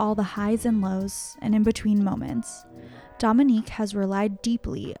throughout all the highs and lows and in between moments, Dominique has relied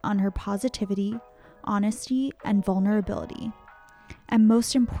deeply on her positivity, honesty, and vulnerability, and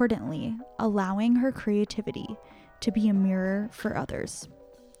most importantly, allowing her creativity to be a mirror for others.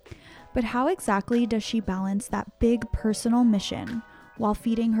 But how exactly does she balance that big personal mission while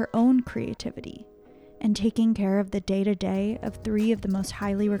feeding her own creativity and taking care of the day-to-day of 3 of the most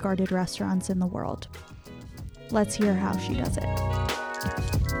highly regarded restaurants in the world? Let's hear how she does it.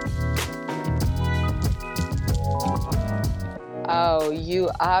 Oh, you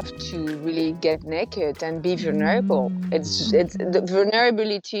have to really get naked and be vulnerable. The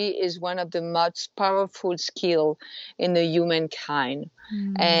vulnerability is one of the most powerful skills in the humankind.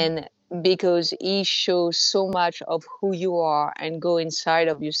 And because it shows so much of who you are and go inside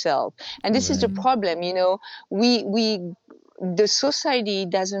of yourself. And this is the problem, the society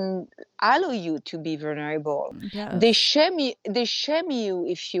doesn't allow you to be vulnerable. Yes. They shame you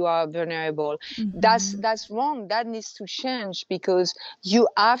if you are vulnerable. That's wrong. That needs to change, because you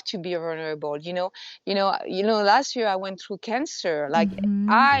have to be vulnerable. Last year I went through cancer.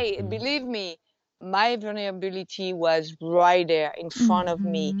 Believe me, my vulnerability was right there in front of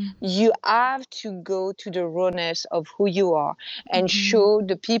me. You have to go to the rawness of who you are and show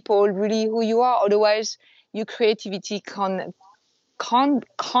the people really who you are. Otherwise, your creativity can't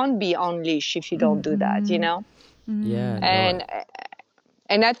be unleashed if you don't do that, Yeah.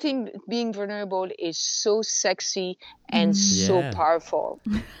 And I think being vulnerable is so sexy and so powerful.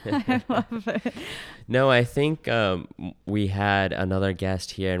 I love it. No, I think we had another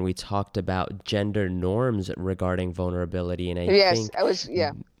guest here and we talked about gender norms regarding vulnerability. And I think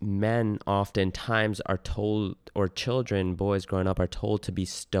men oftentimes are told, or children, boys growing up are told to be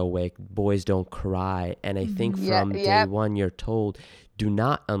stoic. Boys don't cry. And I think from day one, you're told, do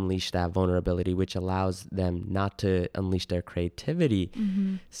not unleash that vulnerability, which allows them not to unleash their creativity.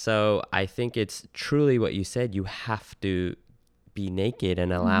 So I think it's truly what you said. You have to be naked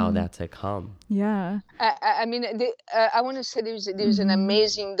and allow that to come. Yeah. I mean, I want to say there's an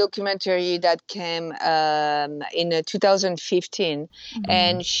amazing documentary that came in 2015,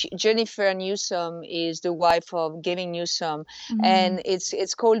 and Jennifer Newsom is the wife of Gavin Newsom, and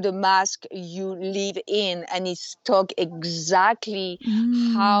it's called The Mask You Live In, and it's talk exactly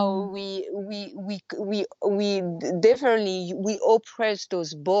how we definitely we oppress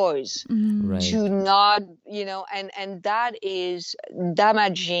those boys Right. to not, and that is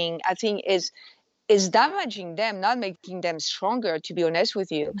damaging. I think is damaging them, not making them stronger, to be honest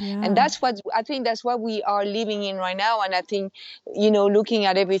with you. And that's what I think that's what we are living in right now. And I think, looking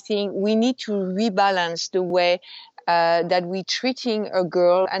at everything, we need to rebalance the way that we treating a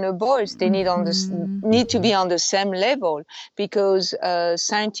girl and a boys. They need to be on the same level, because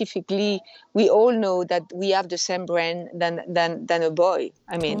scientifically we all know that we have the same brain than a boy.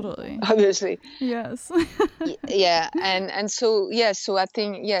 I mean, Totally. obviously. Yes. Yeah. And so, so I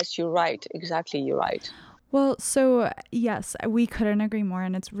think, yes, you're right. Exactly. You're right. Well, so yes, we couldn't agree more.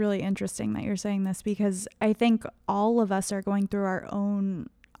 And it's really interesting that you're saying this, because I think all of us are going through our own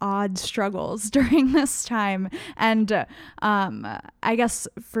odd struggles during this time. And I guess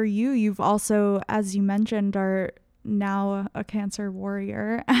for you, you've also, as you mentioned, are now a cancer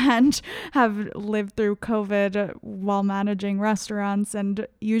warrior and have lived through COVID while managing restaurants. And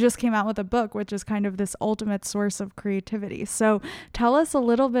you just came out with a book, which is kind of this ultimate source of creativity. So tell us a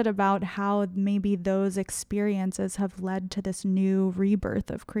little bit about how maybe those experiences have led to this new rebirth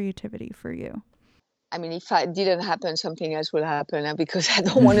of creativity for you. I mean, if it didn't happen, something else will happen, because I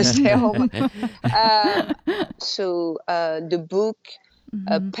don't want to stay home. So the book,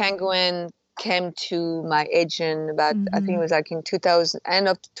 Penguin, came to my agent about, I think it was like in end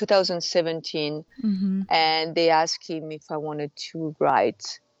of 2017. And they asked him if I wanted to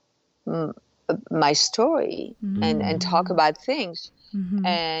write my story and talk about things.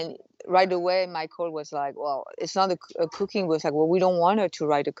 And right away, my call was like, well, it's not a cooking book. It's like, well, we don't want her to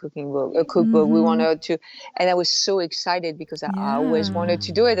write a cookbook. We want her to. And I was so excited, because I always wanted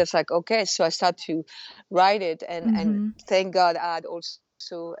to do it. It's like, okay. So I started to write it. And thank God I had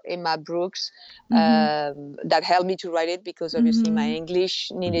also Emma Brooks that helped me to write it, because obviously my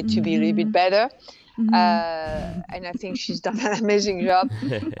English needed to be a little bit better. And I think she's done an amazing job.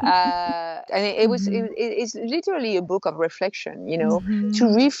 And it's literally a book of reflection, to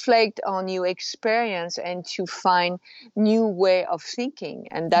reflect on your experience and to find new way of thinking.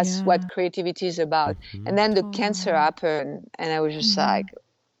 And that's what creativity is about. And then the cancer happened, and I was just like,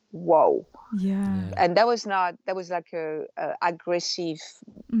 whoa. And that was like a aggressive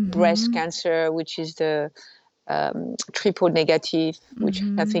breast cancer, which is the triple negative, which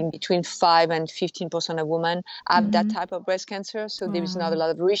I think between 5 and 15% of women have that type of breast cancer. So there is not a lot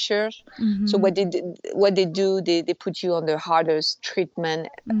of research. So what they do, they put you on the hardest treatment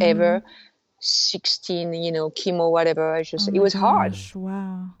ever. 16, chemo, whatever. It was hard.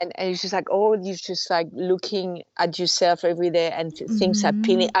 Wow. And it's just like, you're just like looking at yourself every day, and things are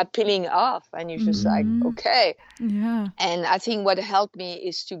peeling off, and you're just like, okay. Yeah. And I think what helped me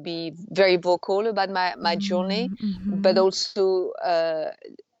is to be very vocal about my journey, but also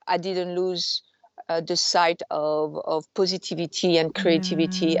I didn't lose the sight of positivity and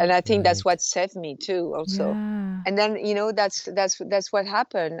creativity. And I think that's what saved me too, also. And then, that's what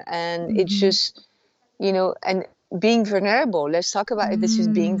happened. And it's just, and being vulnerable. Let's talk about it. This is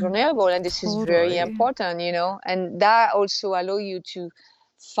being vulnerable, and this is very important, and that also allow you to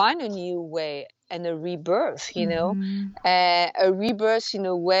find a new way and a rebirth, a rebirth in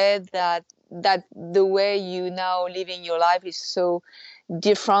a way that the way you now living your life is so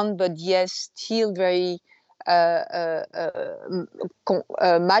different, but yes, still very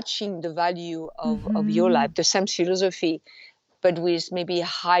matching the value of your life, the same philosophy, but with maybe a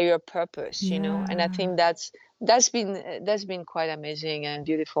higher purpose, and I think that's been quite amazing and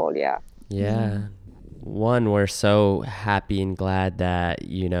beautiful. One, we're so happy and glad that,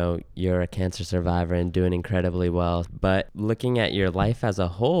 you're a cancer survivor and doing incredibly well. But looking at your life as a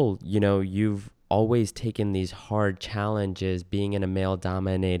whole, you've always taken these hard challenges, being in a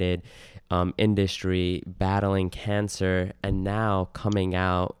male-dominated industry, battling cancer, and now coming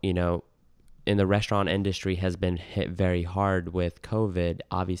out, in the restaurant industry has been hit very hard with COVID.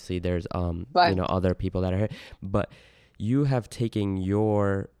 Obviously, there's, other people that are hit. But you have taken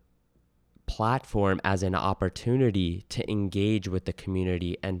your platform as an opportunity to engage with the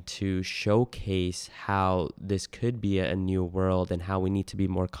community and to showcase how this could be a new world and how we need to be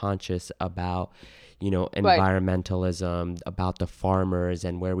more conscious about, environmentalism, about the farmers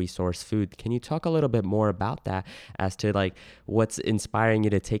and where we source food. Can you talk a little bit more about that as to like what's inspiring you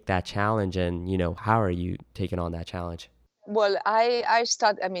to take that challenge, and, how are you taking on that challenge? Well, I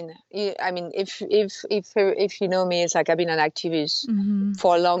start. If you know me, it's like I've been an activist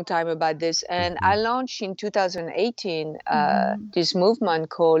for a long time about this, and I launched in 2018 this movement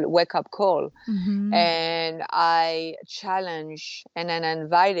called Wake Up Call, and I challenge and then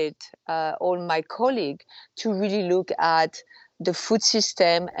invited all my colleagues to really look at the food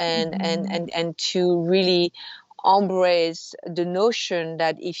system and to really embrace the notion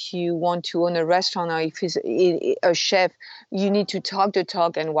that if you want to own a restaurant or if it's a chef, you need to talk the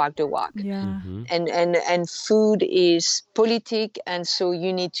talk and walk the walk. Yeah. And food is politic, and so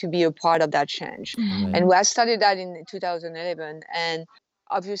you need to be a part of that change. And I started that in 2011, and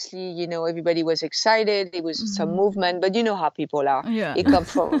obviously, everybody was excited. It was some movement, but you know how people are. Yeah. It comes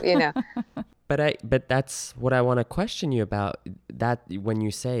from, But that's what I want to question you about. That when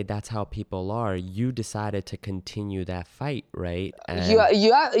you say that's how people are, you decided to continue that fight, right? And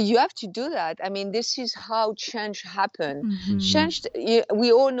you have to do that. I mean, this is how change happen. Change.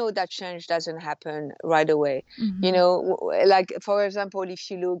 We all know that change doesn't happen right away. Like for example, if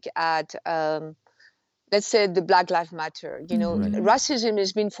you look at let's say the Black Lives Matter, racism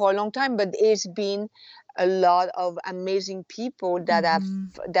has been for a long time, but it's been a lot of amazing people that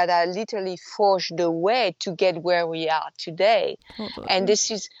are literally forged the way to get where we are today. Totally. And this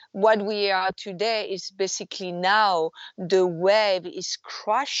is what we are today is basically now the wave is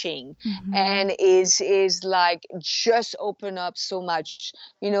crashing and is like just open up so much.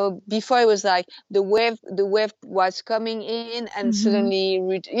 Before it was like the wave was coming in and suddenly,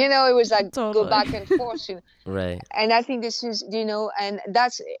 it was like go back and forth. right. And I think this is, and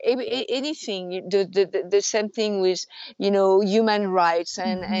that's anything, the same thing with, human rights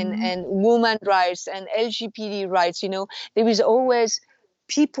and women rights and LGBT rights. There is always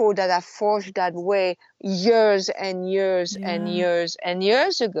people that are forged that way years and years and years and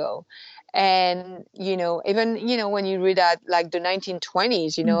years ago. And, even, when you read that, like the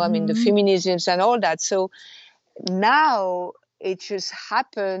 1920s, I mean, the feminisms and all that. So now it just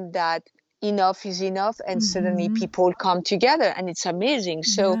happened that enough is enough and suddenly people come together and it's amazing.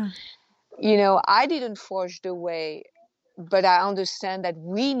 So, I didn't forge the way, but I understand that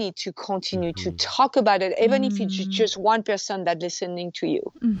we need to continue to talk about it, even if it's just one person that's listening to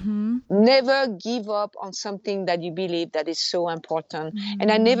you. Never give up on something that you believe that is so important.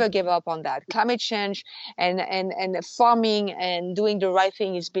 And I never gave up on that. Climate change and farming and doing the right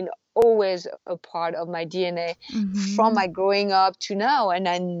thing has been always a part of my DNA from my growing up to now. And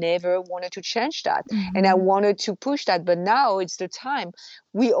I never wanted to change that. And I wanted to push that. But now it's the time.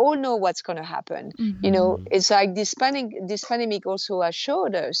 We all know what's going to happen. It's like this pandemic also has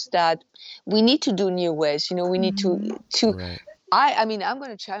showed us that we need to do new ways. We need to Right. I mean, I'm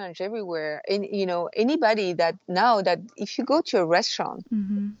going to challenge everywhere. And, anybody that now that if you go to a restaurant,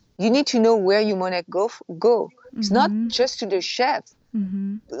 you need to know where you want to go. It's not just to the chef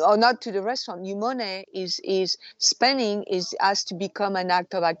or not to the restaurant. Your money is spending has to become an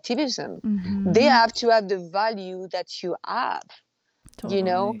act of activism. They have to have the value that you have,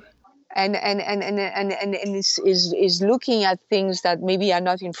 and is looking at things that maybe are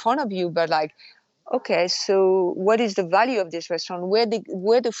not in front of you, but like, okay, so what is the value of this restaurant? Where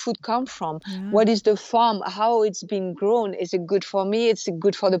the food come from? What is the farm? How it's been grown? Is it good for me? Is it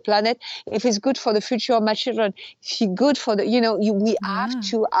good for the planet? If it's good for the future of my children, if it's good for the, we have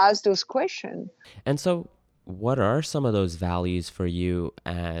to ask those questions. And so what are some of those values for you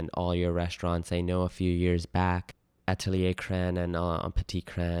and all your restaurants? I know a few years back, Atelier Crenn and Petit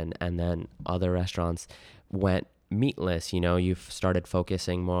Crenn and then other restaurants went meatless. You've started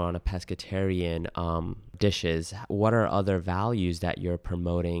focusing more on a pescatarian dishes. What are other values that you're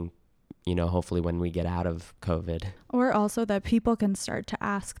promoting, hopefully when we get out of COVID? Or also that people can start to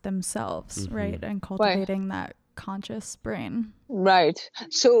ask themselves, right? And cultivating that conscious brain. Right.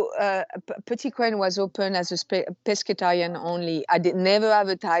 So Petit Crenn was open as a pescatarian only. I did never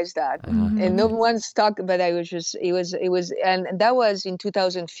advertise that, and no one's talked. But I was just it was, and that was in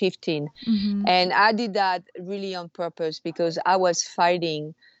 2015, and I did that really on purpose because I was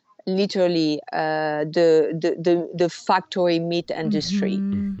fighting literally the factory meat industry.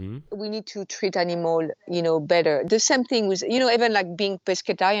 We need to treat animal better. The same thing with even like being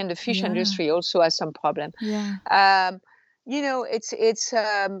pescatarian, the fish industry also has some problem. It's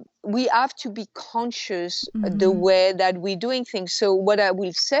we have to be conscious the way that we're doing things. So what I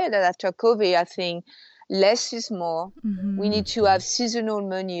will say that after COVID, I think less is more. We need to have seasonal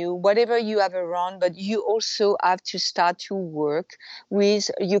menu, whatever you have around, but you also have to start to work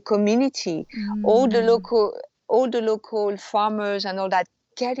with your community, all the local farmers and all that.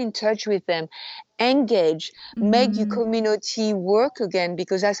 Get in touch with them engage, make your community work again,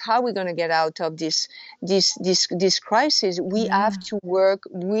 because that's how we're going to get out of this crisis. We have to work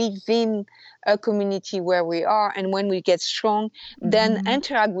within a community where we are, and when we get strong, then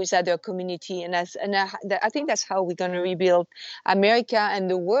interact with other community, and I think that's how we're going to rebuild America and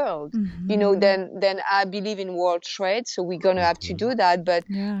the world. Then I believe in world trade, so we're going to have to do that. But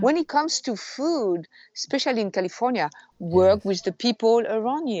when it comes to food, especially in California, work with the people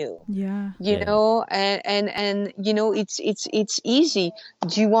around you. And it's easy.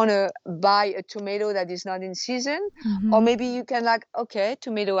 Do you want to buy a tomato that is not in season? Or maybe you can okay,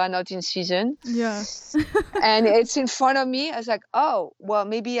 tomato are not in season. And it's in front of me. I was like, oh, well,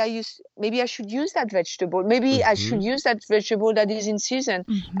 maybe I should use that vegetable. Maybe I should use that vegetable that is in season.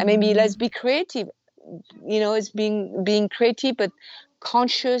 And maybe let's be creative. It's being creative, but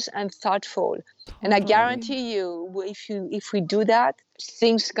conscious and thoughtful. And I guarantee you, if we do that,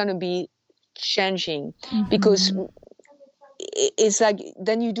 things are gonna be changing, because it's like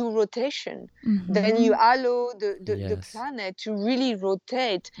then you do rotation. Then you allow the planet to really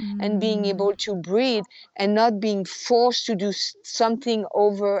rotate and being able to breathe and not being forced to do something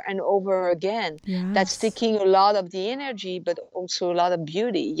over and over again. That's taking a lot of the energy, but also a lot of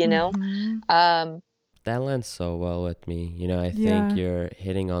beauty, That lands so well with me. I think you're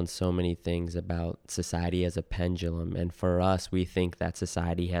hitting on so many things about society as a pendulum. And for us, we think that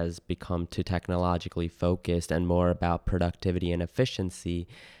society has become too technologically focused and more about productivity and efficiency.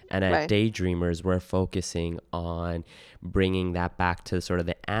 And at Daydreamers, we're focusing on bringing that back to sort of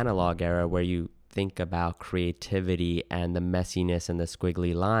the analog era, where you think about creativity and the messiness and the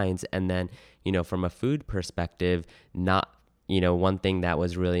squiggly lines. And then, from a food perspective, one thing that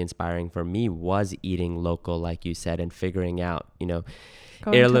was really inspiring for me was eating local, like you said, and figuring out, going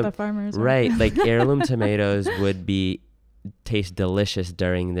heirloom, to the farmers, right? Like heirloom tomatoes would taste delicious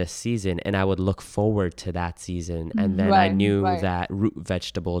during this season, and I would look forward to that season. And then I knew that root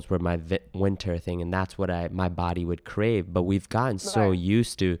vegetables were my winter thing, and that's what my body would crave. But we've gotten so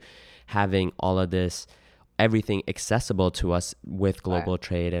used to having all of this, everything accessible to us with global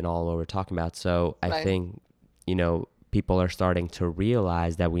trade and all what we're talking about. So I think, people are starting to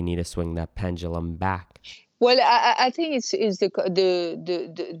realize that we need to swing that pendulum back. Well, I think it's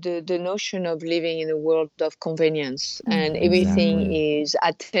the notion of living in a world of convenience, and everything is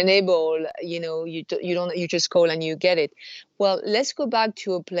attainable. You just call and you get it. Well, let's go back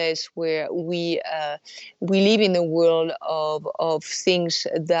to a place where we live in a world of things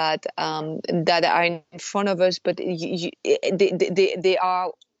that are in front of us, but they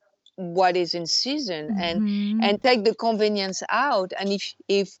are what is in season, and take the convenience out. And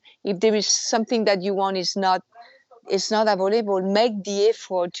if there is something that you want is not available, make the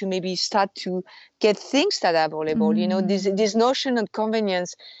effort to maybe start to get things that are available. This notion of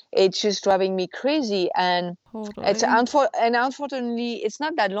convenience, it's just driving me crazy. And unfortunately, it's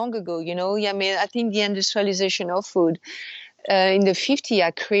not that long ago. I think the industrialization of food in the 50s,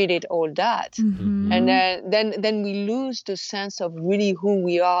 I created all that. And then we lose the sense of really who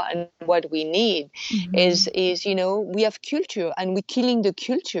we are and what we need. Is we have culture and we're killing the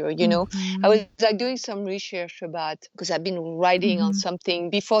culture. I was doing some research about, because I've been writing on something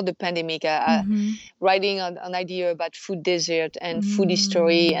before the pandemic, writing on an idea about food desert and food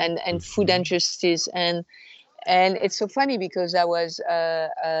history and food injustice. And it's so funny because I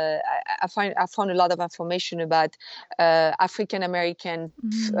found a lot of information about African American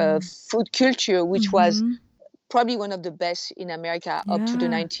food culture, which was probably one of the best in America up to the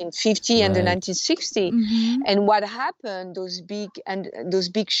 1950 and the 1960. And what happened, those big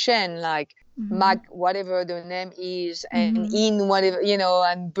chains like Mac, whatever the name is, and In, whatever,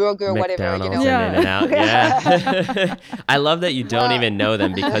 and Burger, McDonald's whatever, and In-N-Out. Yeah. I love that you don't even know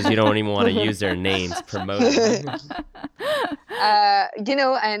them, because you don't even want to use their names promoted. And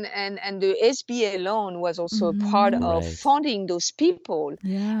the SBA loan was also a part of funding those people.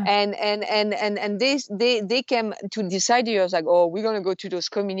 And they came to this idea of we're going to go to those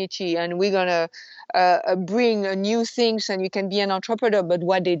community and we're going to bring new things and you can be an entrepreneur. But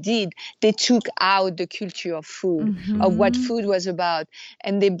what they did, they took out the culture of food, of what food was about,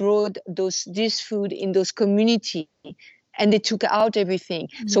 and they brought this food in those community, and they took out everything.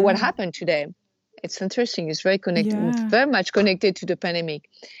 So what happened today? It's interesting. It's very connected, very much connected to the pandemic.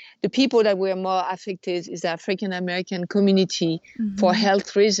 The people that were more affected is the African American community for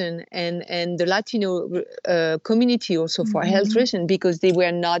health reason, and the Latino community also for health reason, because they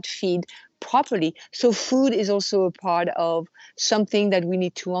were not fed properly. So food is also a part of something that we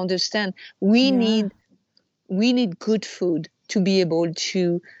need to understand. We need good food to be able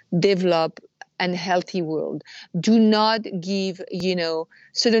to develop and healthy world. Do not give,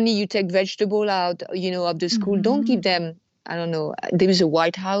 suddenly you take vegetable out, of the school. Don't give them, I don't know. There is a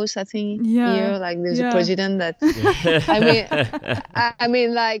White House, I think, here. Like there's a president that, I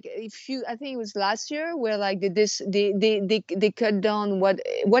mean, like I think it was last year where like they cut down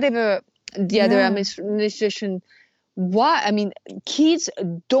whatever the other administration. Why? I mean, kids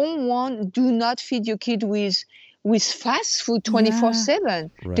do not feed your kid with fast food 24/7.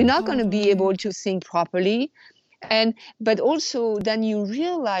 Right. They're not going to be able to think properly. But also then you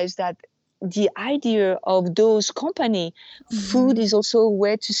realize that the idea of those company, food is also a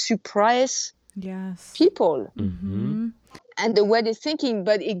way to suppress people and the way they're thinking.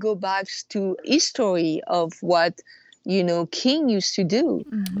 But it goes back to history of what king used to do.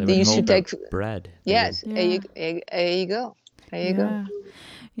 They used to take bread. Yes, there you go.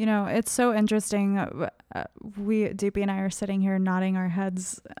 It's so interesting. Doopy and I are sitting here nodding our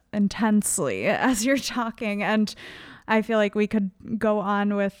heads intensely as you're talking, and I feel like we could go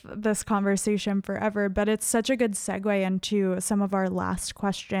on with this conversation forever, but it's such a good segue into some of our last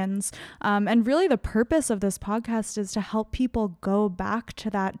questions. And really the purpose of this podcast is to help people go back to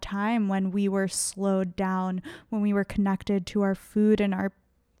that time when we were slowed down, when we were connected to our food and our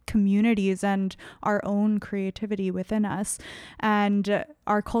communities and our own creativity within us. And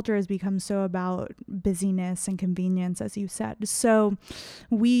our culture has become so about busyness and convenience, as you said. So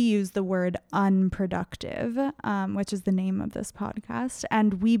we use the word unproductive, which is the name of this podcast.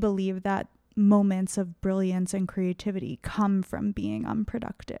 And we believe that moments of brilliance and creativity come from being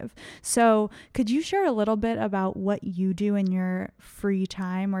unproductive. So could you share a little bit about what you do in your free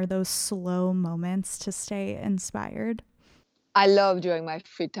time or those slow moments to stay inspired? I love during my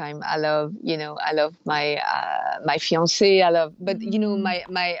free time. I love my my fiance.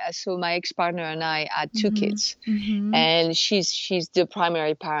 My ex-partner and I had two kids, and she's the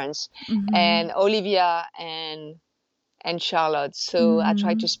primary parents, and Olivia and Charlotte. So I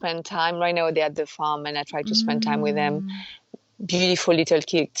try to spend time. Right now they're at the farm, and I try to spend time with them. Beautiful little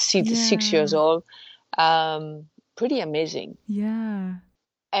kids, 6 years old. Pretty amazing. Yeah.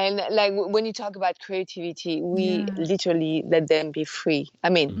 And like when you talk about creativity, we literally let them be free. I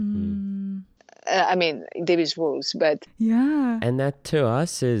mean, there is rules, but and that to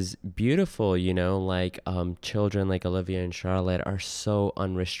us is beautiful. Like children like Olivia and Charlotte are so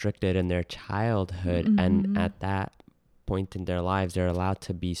unrestricted in their childhood, and at that point in their lives, they're allowed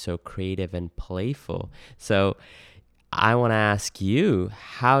to be so creative and playful. So I want to ask you,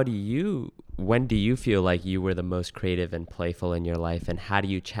 when do you feel like you were the most creative and playful in your life, and how do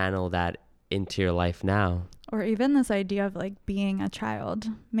you channel that into your life now? Or even this idea of like being a child.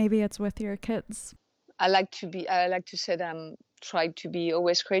 Maybe it's with your kids. I like to say that I'm trying to be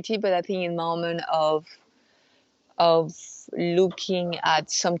always creative, but I think in moment of looking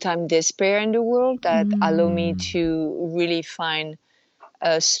at sometimes despair in the world that allow me to really find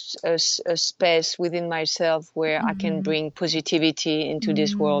a space within myself where I can bring positivity into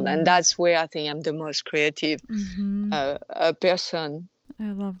this world. And that's where I think I'm the most creative person.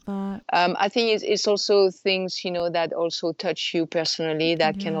 I love that. I think it's also things, that also touch you personally,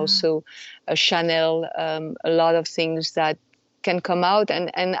 that can also channel a lot of things that can come out. And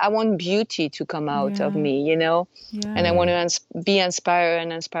I want beauty to come out of me, and I want to be inspired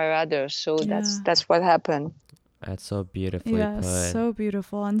and inspire others. So that's what happened. That's so beautifully put. So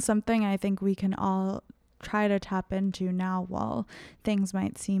beautiful, and something I think we can all try to tap into now while things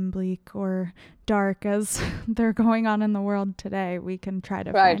might seem bleak or dark as they're going on in the world today. We can try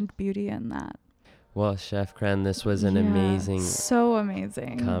to find beauty in that. Well, Chef Crenn, this was an amazing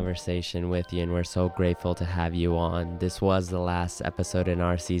conversation with you, and we're so grateful to have you on. This was the last episode in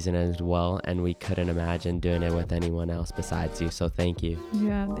our season as well, and we couldn't imagine doing it with anyone else besides you, so thank you.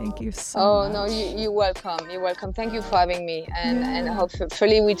 Yeah, thank you so much. No, you're welcome. You're welcome. Thank you for having me, and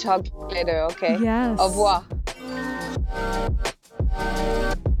hopefully we talk later, okay? Yes. Au revoir.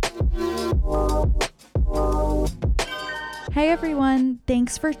 Hey everyone,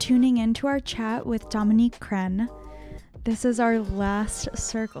 thanks for tuning in to our chat with Dominique Crenn. This is our last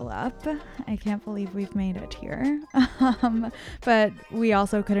circle up. I can't believe we've made it here. But we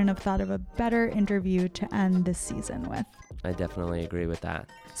also couldn't have thought of a better interview to end this season with. I definitely agree with that.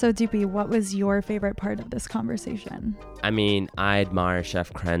 So Doopy, what was your favorite part of this conversation? I mean, I admire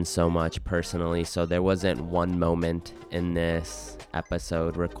Chef Crenn so much personally, so there wasn't one moment in this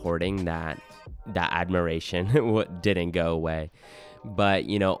episode recording that admiration didn't go away. But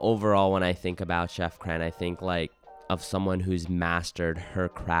overall, when I think about Chef Crenn, I think like of someone who's mastered her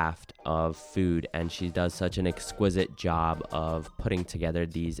craft of food, and she does such an exquisite job of putting together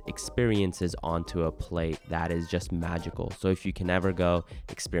these experiences onto a plate that is just magical. So if you can ever go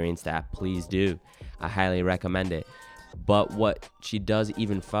experience that, please do. I highly recommend it. But what she does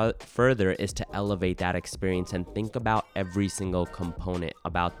even further is to elevate that experience and think about every single component,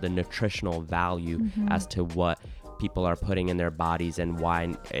 about the nutritional value as to what people are putting in their bodies and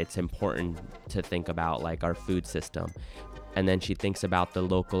why it's important to think about like our food system. And then she thinks about the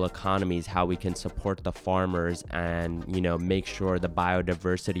local economies, how we can support the farmers and, you know, make sure the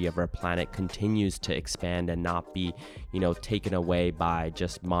biodiversity of our planet continues to expand and not be, you know, taken away by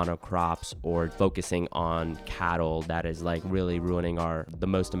just monocrops or focusing on cattle that is like really ruining the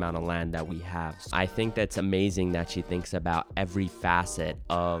most amount of land that we have. So I think that's amazing that she thinks about every facet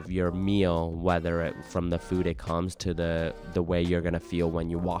of your meal, whether it from the food it comes to the way you're going to feel when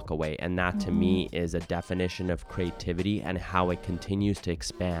you walk away. And that to me is a definition of creativity and how it continues to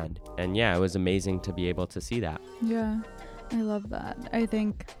expand. And yeah, it was amazing to be able to see that. Yeah, I love that. I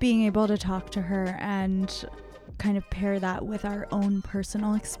think being able to talk to her and kind of pair that with our own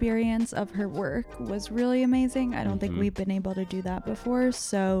personal experience of her work was really amazing. I don't think we've been able to do that before.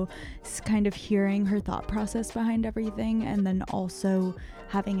 So it's kind of hearing her thought process behind everything and then also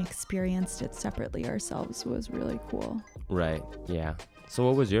having experienced it separately ourselves was really cool. Right. Yeah. So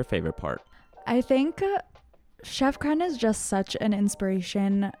what was your favorite part? I think Chef Crenn is just such an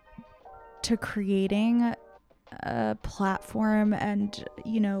inspiration to creating a platform and,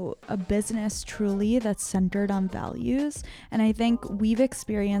 you know, a business truly that's centered on values. And I think we've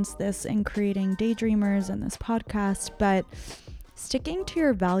experienced this in creating Daydreamers and this podcast, but sticking to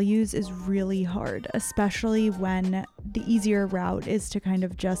your values is really hard, especially when the easier route is to kind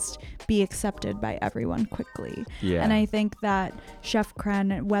of just be accepted by everyone quickly. Yeah. And I think that Chef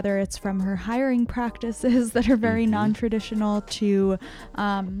Crenn, whether it's from her hiring practices that are very non-traditional to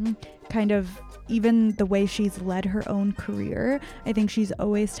kind of even the way she's led her own career, I think she's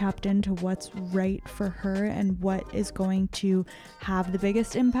always tapped into what's right for her and what is going to have the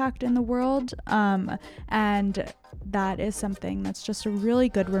biggest impact in the world. And that is something that's just a really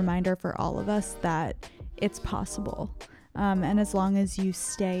good reminder for all of us that it's possible. And as long as you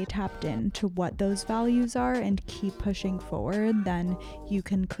stay tapped into what those values are and keep pushing forward, then you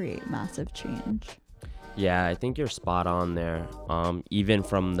can create massive change. Yeah, I think you're spot on there. Even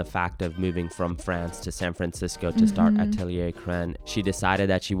from the fact of moving from France to San Francisco to start Atelier Crenn, she decided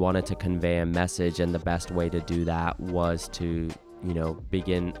that she wanted to convey a message, and the best way to do that was to, you know,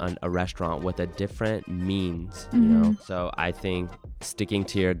 begin a restaurant with a different means, you know. So I think sticking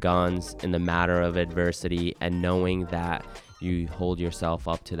to your guns in the matter of adversity and knowing that you hold yourself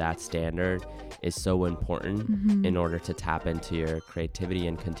up to that standard is so important in order to tap into your creativity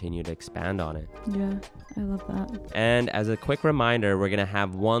and continue to expand on it. Yeah, I love that. And as a quick reminder, we're going to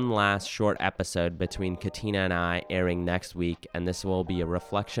have one last short episode between Katina and I airing next week, and this will be a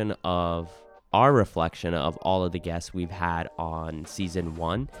reflection of all of the guests we've had on season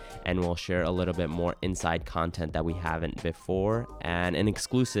 1, and we'll share a little bit more inside content that we haven't before and an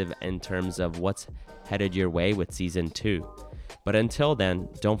exclusive in terms of what's headed your way with season 2. But until then,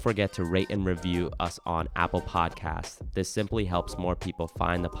 don't forget to rate and review us on Apple Podcasts. This simply helps more people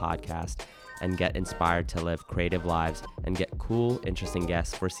find the podcast and get inspired to live creative lives and get cool, interesting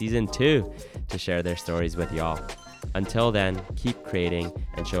guests for season 2 to share their stories with y'all. Until then, keep creating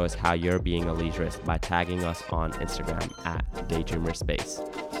and show us how you're being a leisurist by tagging us on Instagram at Daydreamer Space.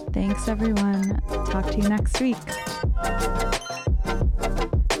 Thanks, everyone. Talk to you next week.